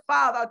heavenly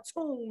Father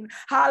tuned,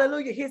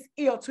 hallelujah, his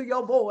ear to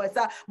your voice?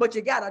 But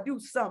you got to do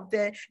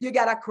something. You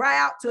got to cry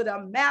out to the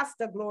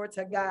master, glory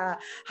to God.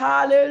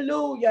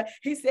 Hallelujah.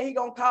 He said he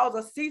gonna cause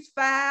a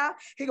ceasefire.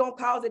 He gonna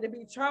cause it to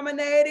be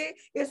terminated.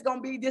 It's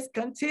gonna be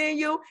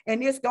discontinued,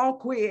 and it's gonna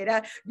quit.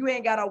 You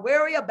ain't gotta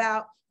worry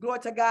about, glory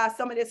to God,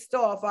 some of this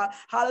stuff.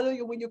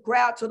 Hallelujah. When you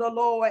cry out to the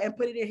Lord and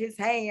put it in his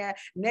hand.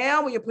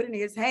 Now, when you put it in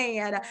his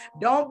hand,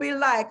 don't be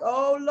like,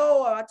 oh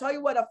Lord, I tell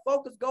you what, the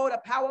focus go, the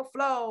power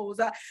flows.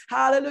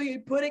 Hallelujah. You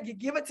put it, you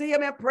give it to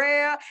him in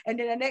prayer, and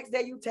then the next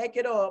day you take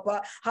it up.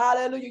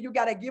 Hallelujah. You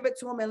got to give it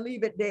to him and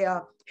leave it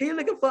there. He's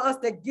looking for us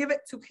to give it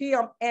to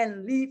him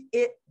and leave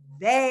it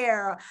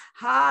there.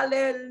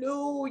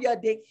 Hallelujah.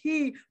 That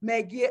he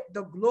may get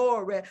the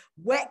glory.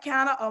 What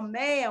kind of a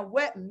man,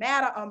 what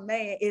matter of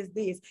man is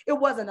this? It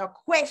wasn't a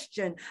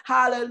question.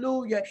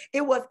 Hallelujah.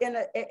 It was an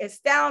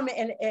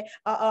astoundment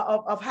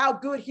of how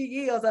good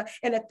he is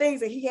and the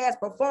things that he has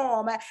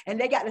performed. And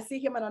they got to see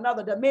him in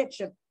another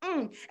dimension.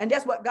 And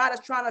that's what God is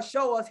trying to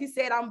show us. He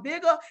said, I'm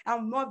bigger,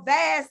 I'm more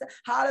vast.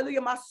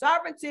 Hallelujah. My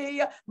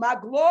sovereignty, my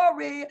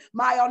glory,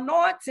 my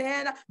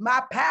anointing,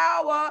 my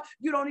power.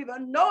 You don't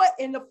even know it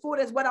in the full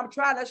is what I'm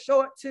trying to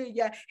show it to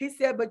you. He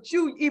said, but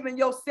you, even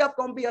yourself,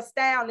 gonna be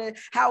astounded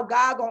how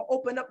God gonna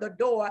open up the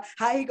door,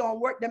 how he gonna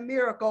work the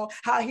miracle,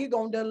 how he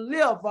gonna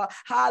deliver.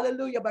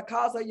 Hallelujah.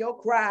 Because of your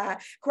cry.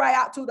 Cry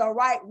out to the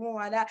right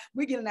one.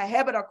 We get in the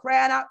habit of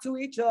crying out to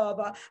each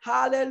other.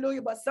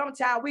 Hallelujah. But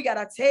sometimes we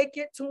gotta take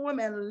it to him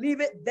and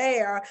leave it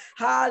there.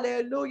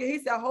 Hallelujah. He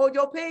said, hold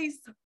your peace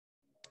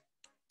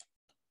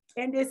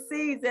in this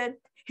season.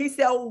 He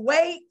said,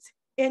 wait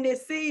in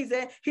this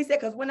season. He said,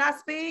 because when I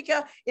speak,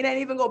 it ain't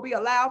even going to be a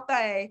loud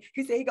thing.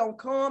 He said, he going to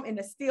come in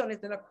the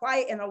stillness and a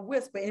quiet and a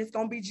whisper, and it's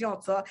going to be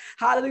gentle.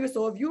 Hallelujah.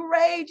 So if you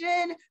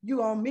raging, you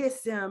going to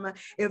miss him.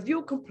 If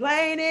you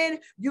complaining,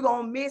 you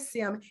going to miss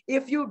him.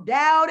 If you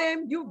doubt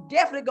him, you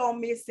definitely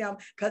going to miss him,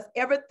 because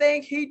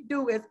everything he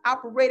do is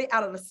operated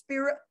out of the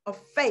spirit of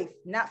faith,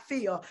 not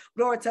fear.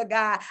 Glory to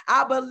God.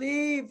 I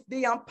believe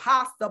the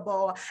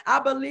impossible. I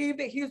believe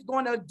that he's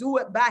going to do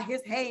it by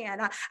his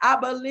hand. I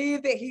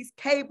believe that he's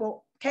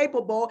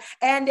capable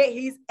and that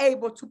he's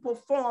able to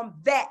perform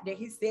that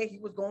he said he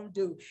was going to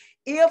do.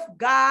 If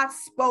God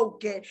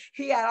spoke it,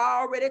 he had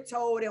already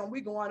told him,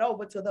 we're going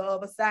over to the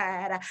other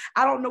side.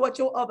 I don't know what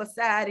your other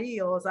side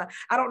is.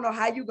 I don't know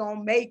how you're going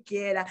to make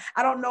it.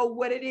 I don't know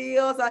what it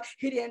is.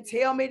 He didn't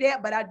tell me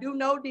that, but I do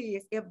know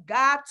this. If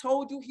God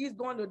told you he's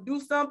going to do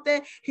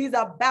something, he's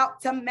about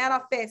to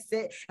manifest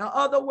it. In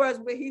other words,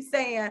 what he's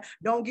saying,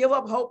 don't give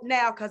up hope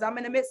now because I'm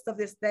in the midst of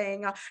this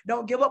thing.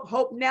 Don't give up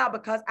hope now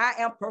because I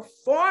am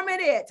performing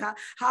it.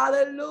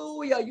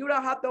 Hallelujah. You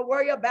don't have to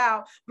worry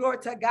about, glory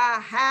to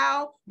God,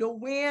 how, the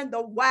when, the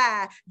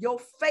why. Your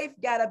faith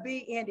got to be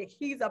in it.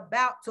 He's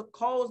about to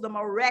cause the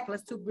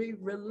miraculous to be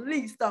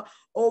released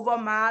over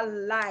my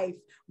life.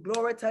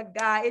 Glory to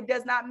God. It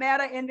does not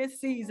matter in this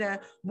season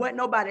what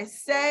nobody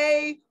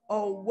say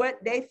or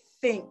what they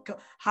think.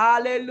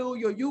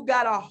 Hallelujah. You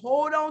got to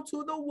hold on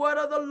to the word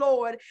of the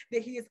Lord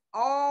that he has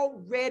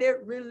already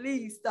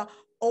released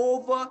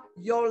over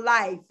your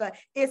life.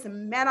 It's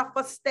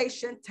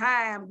manifestation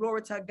time.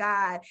 Glory to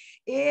God.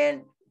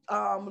 In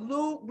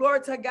Luke,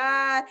 glory to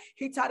God,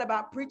 he talked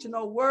about preaching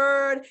the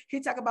word. He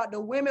talked about the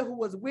women who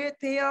was with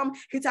him.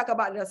 He talked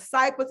about the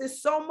disciples.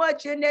 There's so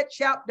much in that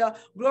chapter.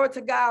 Glory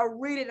to God.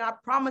 Read it, and I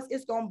promise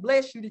it's going to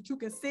bless you that you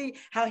can see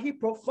how he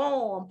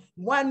performed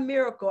one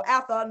miracle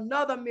after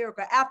another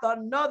miracle after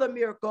another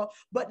miracle.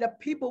 But the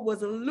people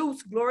was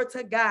loose, glory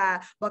to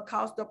God,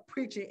 because the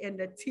preaching and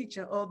the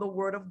teaching of the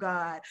word of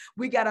God.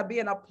 We got to be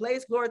in a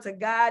place, glory to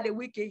God, that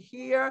we can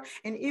hear.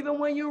 And even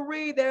when you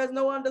read, there's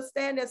no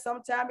understanding.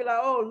 Sometimes you're like,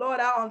 oh, Lord,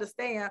 I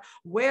understand.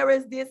 Where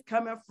is this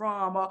coming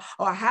from?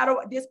 Or how do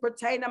this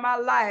pertain to my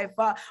life?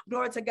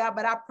 Glory to God.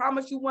 But I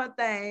promise you one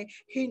thing,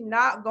 he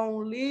not going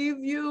to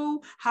leave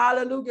you,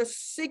 hallelujah,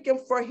 seeking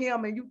for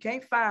him and you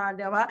can't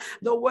find him.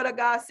 The word of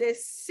God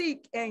says,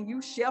 seek and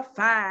you shall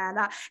find.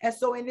 And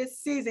so in this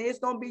season, it's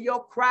going to be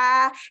your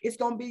cry. It's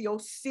going to be your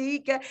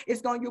seek.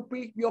 It's going to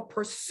be your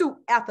pursuit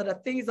after the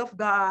things of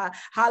God.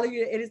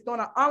 Hallelujah. It is going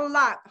to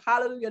unlock,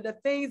 hallelujah, the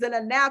things in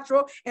the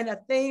natural and the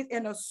things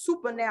in the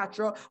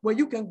supernatural where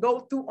you can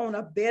go through on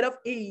a bed of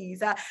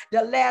ease.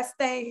 The last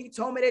thing he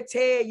told me to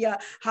tell you,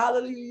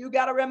 hallelujah, you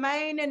got to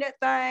remain in that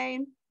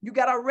thing. You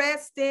got to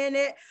rest in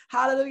it.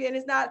 Hallelujah. And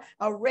it's not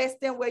a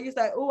resting where you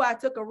say, oh, I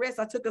took a rest.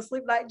 I took a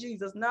sleep like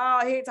Jesus.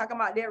 No, he ain't talking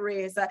about that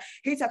rest.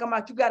 He's talking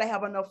about you got to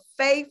have enough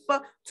faith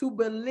to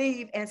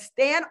believe and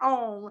stand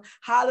on,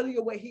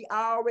 hallelujah, what he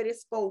already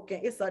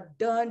spoken. It's a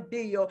done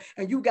deal.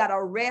 And you got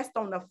to rest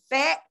on the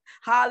fact,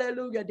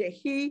 hallelujah, that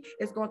he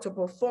is going to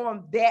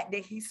perform that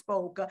he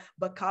spoke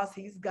because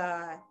he's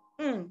God.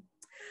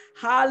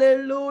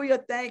 Hallelujah.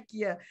 Thank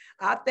you.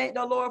 I thank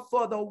the Lord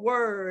for the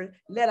word.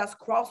 Let us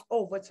cross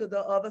over to the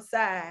other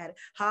side.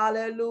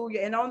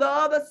 Hallelujah. And on the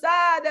other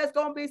side, there's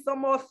going to be some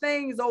more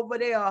things over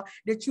there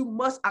that you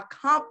must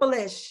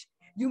accomplish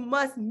You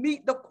must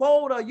meet the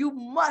quota. You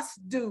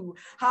must do.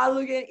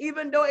 Hallelujah. And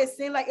even though it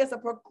seems like it's a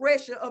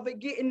progression of it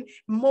getting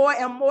more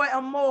and more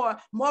and more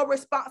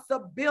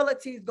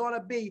responsibility is going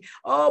to be.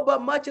 Oh,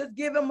 but much is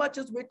given, much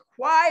is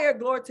required.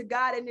 Glory to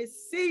God. In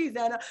this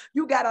season,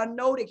 you got to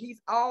know that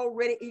he's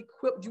already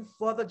equipped you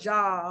for the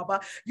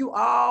job. You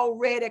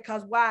already,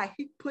 because why?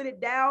 He put it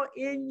down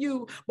in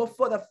you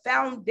before the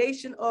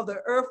foundation of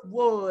the earth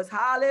was.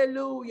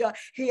 Hallelujah.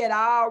 He had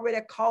already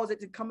caused it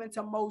to come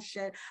into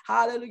motion.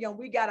 Hallelujah. And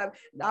we got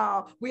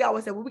to, we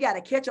always say, well, we got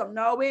to catch up.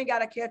 No, we ain't got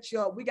to catch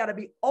up. We got to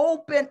be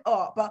open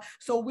up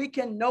so we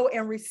can know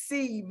and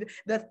receive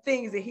the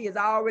things that he has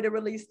already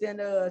released in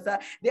us.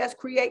 There's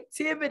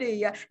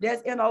creativity.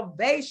 There's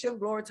innovation.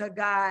 Glory to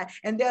God.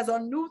 And there's a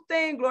new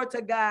thing, glory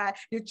to God,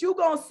 that you're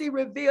going to see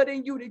revealed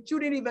in you that you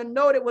didn't even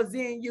know that was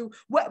in you.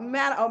 What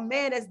manner of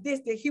man is this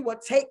that he will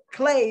take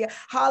clay,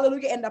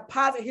 hallelujah, and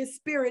deposit his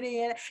spirit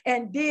in,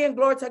 and then,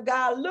 glory to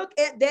God, look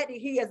at that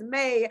he has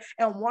made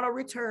and want to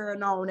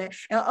return on it.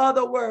 In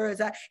other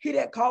words, he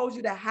that calls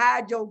you to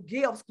hide your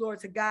gifts, glory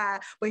to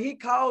God, but he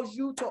calls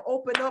you to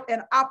open up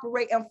and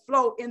operate and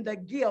flow in the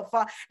gift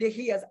that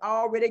he has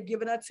already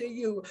given unto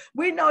you.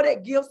 We know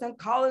that gifts and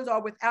callings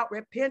are without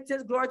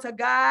repentance, glory to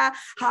God,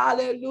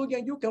 hallelujah.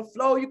 You can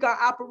flow, you can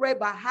operate,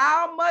 but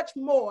how much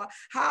more,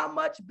 how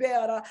much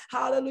better,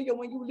 hallelujah,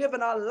 when you live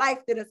in a life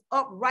that is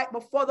upright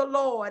before the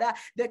Lord,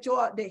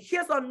 that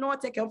his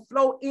anointing can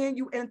flow in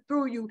you and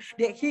through you,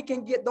 that he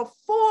can get the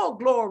full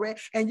glory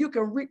and you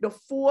can reap the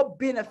full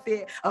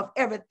benefit of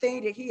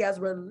everything that he has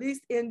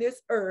released in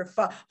this earth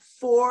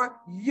for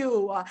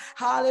you.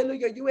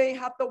 Hallelujah. You ain't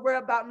have to worry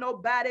about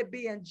nobody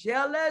being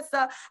jealous.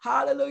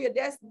 Hallelujah.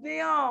 That's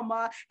them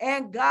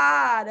and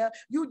God.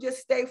 You just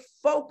stay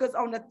focused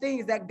on the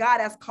things that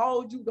God has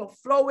called you to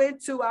flow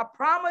into. I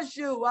promise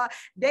you,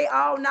 they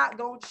all not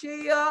going to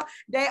cheer.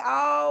 They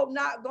all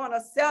not going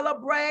to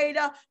celebrate,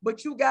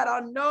 but you got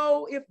to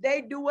know if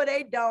they do or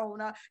they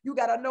don't. You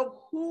got to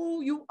know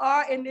who you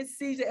are in this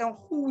season and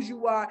whose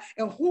you are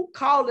and who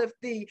calleth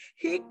thee.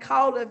 He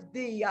calleth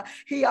thee.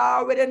 He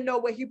already know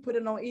what he put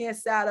it on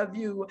inside of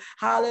you.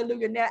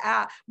 Hallelujah.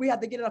 Now we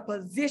have to get in a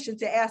position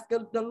to ask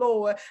the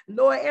Lord,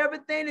 Lord,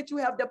 everything that you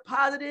have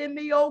deposited in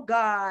me, oh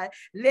God,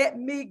 let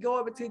me go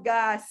over to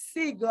God,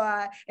 see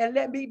God, and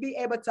let me be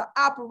able to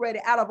operate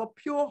it out of a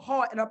pure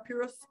heart and a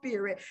pure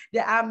spirit,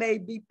 that I may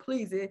be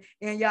pleasing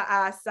in your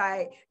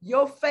eyesight.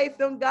 Your faith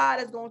in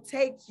God is going to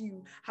take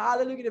you.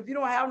 Hallelujah. If you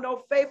don't have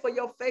no faith or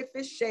your faith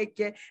is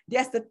shaking,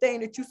 that's the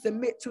thing that you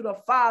submit to the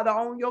Father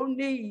on your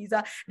knees.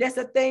 That's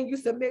the thing you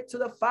submit to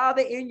the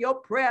Father in your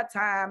prayer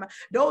time.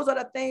 Those are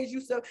the things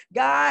you say,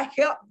 God,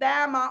 help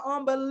down my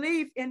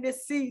unbelief in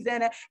this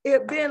season.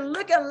 It been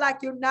looking like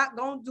you're not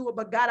going to do it,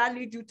 but God, I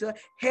need you to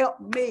help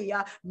me.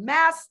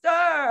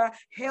 Master,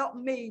 help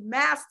me.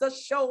 Master,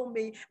 show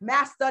me.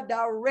 Master,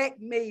 direct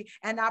me.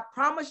 And I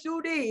promise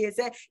you this,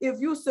 if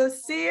you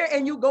sincere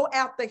and you go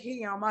after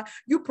him,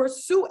 you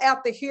pursue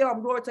after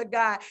him, glory to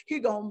God, he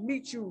gonna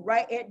meet you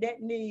right at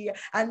that need.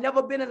 I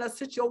never been in a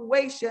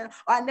situation,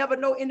 or I never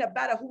know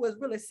anybody who was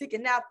really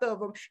seeking after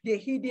him that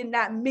he did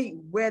not meet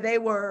where they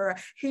were.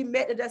 He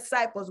met the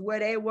disciples where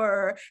they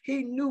were.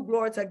 He knew,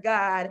 glory to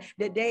God,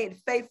 that their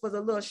faith was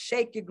a little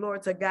shaky, glory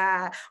to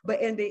God.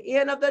 But in the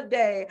end of the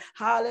day,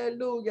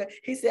 hallelujah,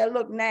 he said,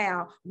 look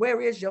now,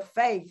 where is your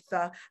faith?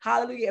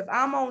 Hallelujah. If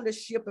I'm on the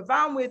ship, if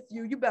I'm with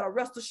you, you better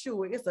rest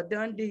assured it's a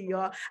done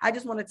deal. I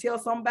just want to tell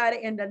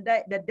somebody in the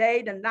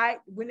day, the night,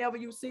 whenever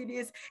you see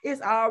this,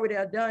 it's already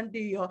a done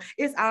deal.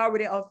 It's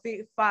already a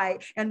fit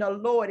fight, and the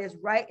Lord is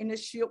right in the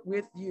ship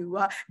with you.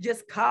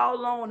 Just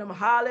call on him.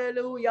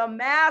 Hallelujah.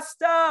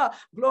 Master,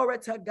 glory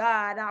to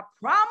God. I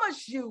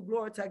promise you,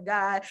 glory to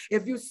God,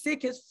 if you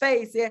seek his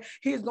face,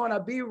 he's going to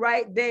be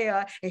right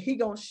there, and he's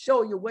going to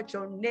show you what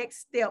your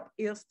next step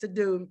is to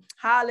do.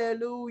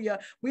 Hallelujah.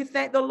 We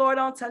thank the Lord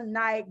on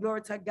tonight,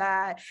 glory to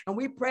God, and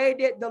we pray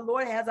that the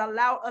Lord has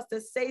allowed us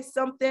to say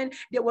something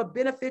that will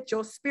benefit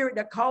your spirit,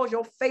 to cause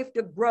your faith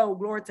to grow,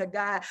 glory to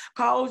God,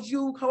 cause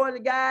you, glory to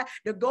God,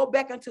 to go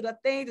back into the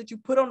things that you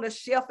put on the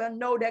shelf and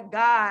know that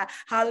God,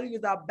 hallelujah,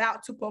 is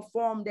about to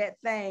perform that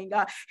thing.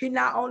 He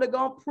not only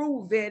gonna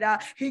prove it,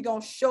 he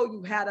gonna show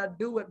you how to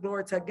do it,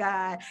 glory to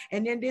God.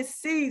 And in this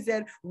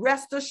season,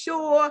 rest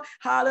assured,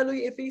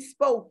 hallelujah, if he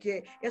spoke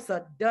it, it's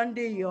a done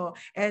deal.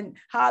 And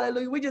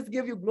hallelujah, we just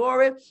give you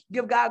glory,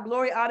 give God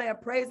glory, honor,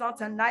 and praise on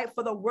tonight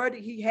for the word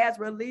that he has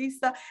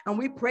released. And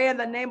we pray in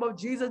the name of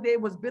Jesus that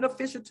it was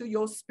beneficial to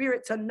your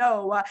spirit to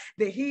know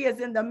that he is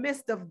in the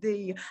midst of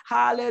thee.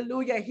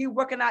 Hallelujah. He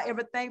working out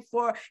everything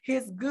for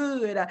his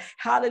good.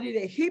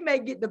 Hallelujah. That he may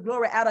get the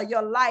glory out of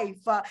your life.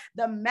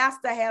 The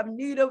master have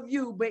need of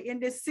you, but in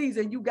this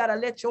season, you got to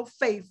let your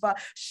faith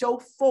show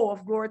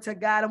forth. Glory to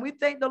God. And we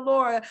thank the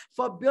Lord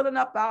for building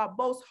up our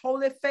most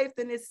holy faith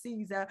in this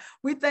season.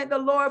 We thank the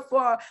Lord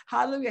for,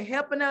 hallelujah,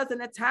 helping us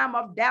in a time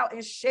of doubt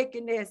and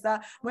shakiness.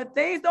 When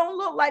things don't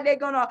look like they're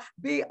going to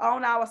be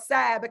on our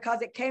side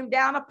because it came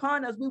down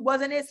upon us, we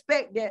wasn't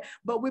expecting,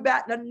 but we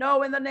about to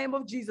know in the name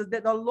of Jesus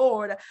that the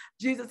Lord,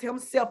 Jesus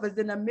himself, is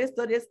in the midst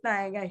of this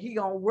thing, and he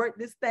going to work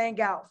this thing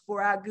out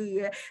for our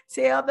good.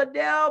 Tell the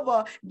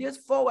devil this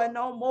foe and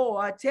no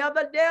more. Tell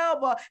the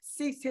devil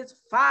cease his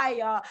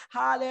fire.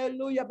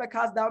 Hallelujah.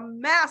 Because the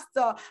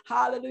master,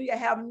 hallelujah,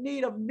 have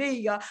need of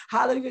me.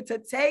 Hallelujah. To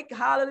take,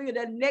 hallelujah,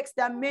 the next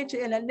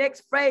dimension and the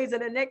next phase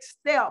and the next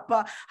step.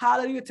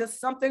 Hallelujah. To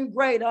something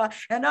greater.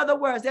 In other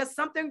words, there's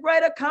something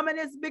greater coming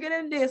that's bigger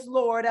than this,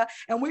 Lord.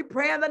 And we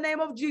pray in the name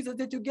of Jesus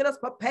that you get us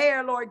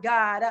prepared, Lord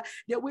God,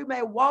 that we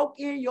may walk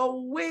in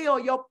your will,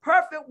 your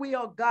perfect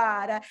will,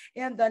 God,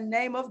 in the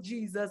name of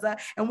Jesus.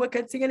 And we'll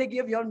continue to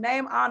give your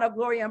name, honor,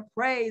 glory, and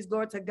praise,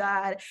 Lord, to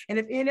God. And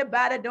if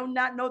anybody do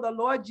not know the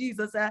Lord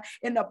Jesus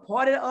in the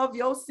pardon of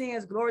your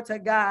sins, glory to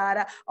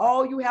God,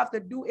 all you have to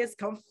do is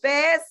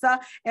confess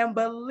and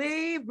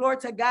believe, glory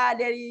to God,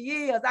 that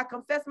he is. I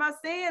confess my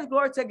sins,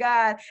 glory to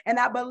God, and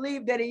I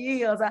believe that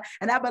he is.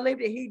 And I believe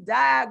that he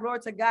died, glory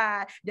to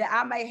God, that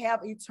I may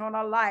have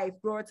eternal life,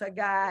 glory to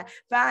God.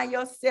 Find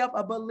yourself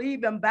a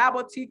believing,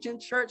 Bible teaching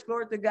church,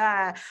 glory to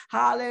God.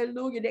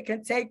 Hallelujah, that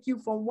can take you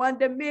from one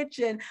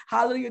dimension,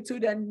 hallelujah, to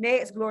the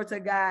next, glory to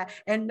God,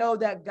 and know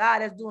that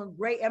God is doing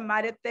great and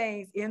mighty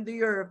things in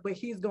the earth, but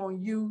he's going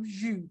to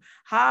use you.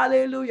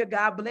 Hallelujah.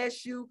 God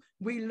bless you.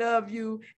 We love you.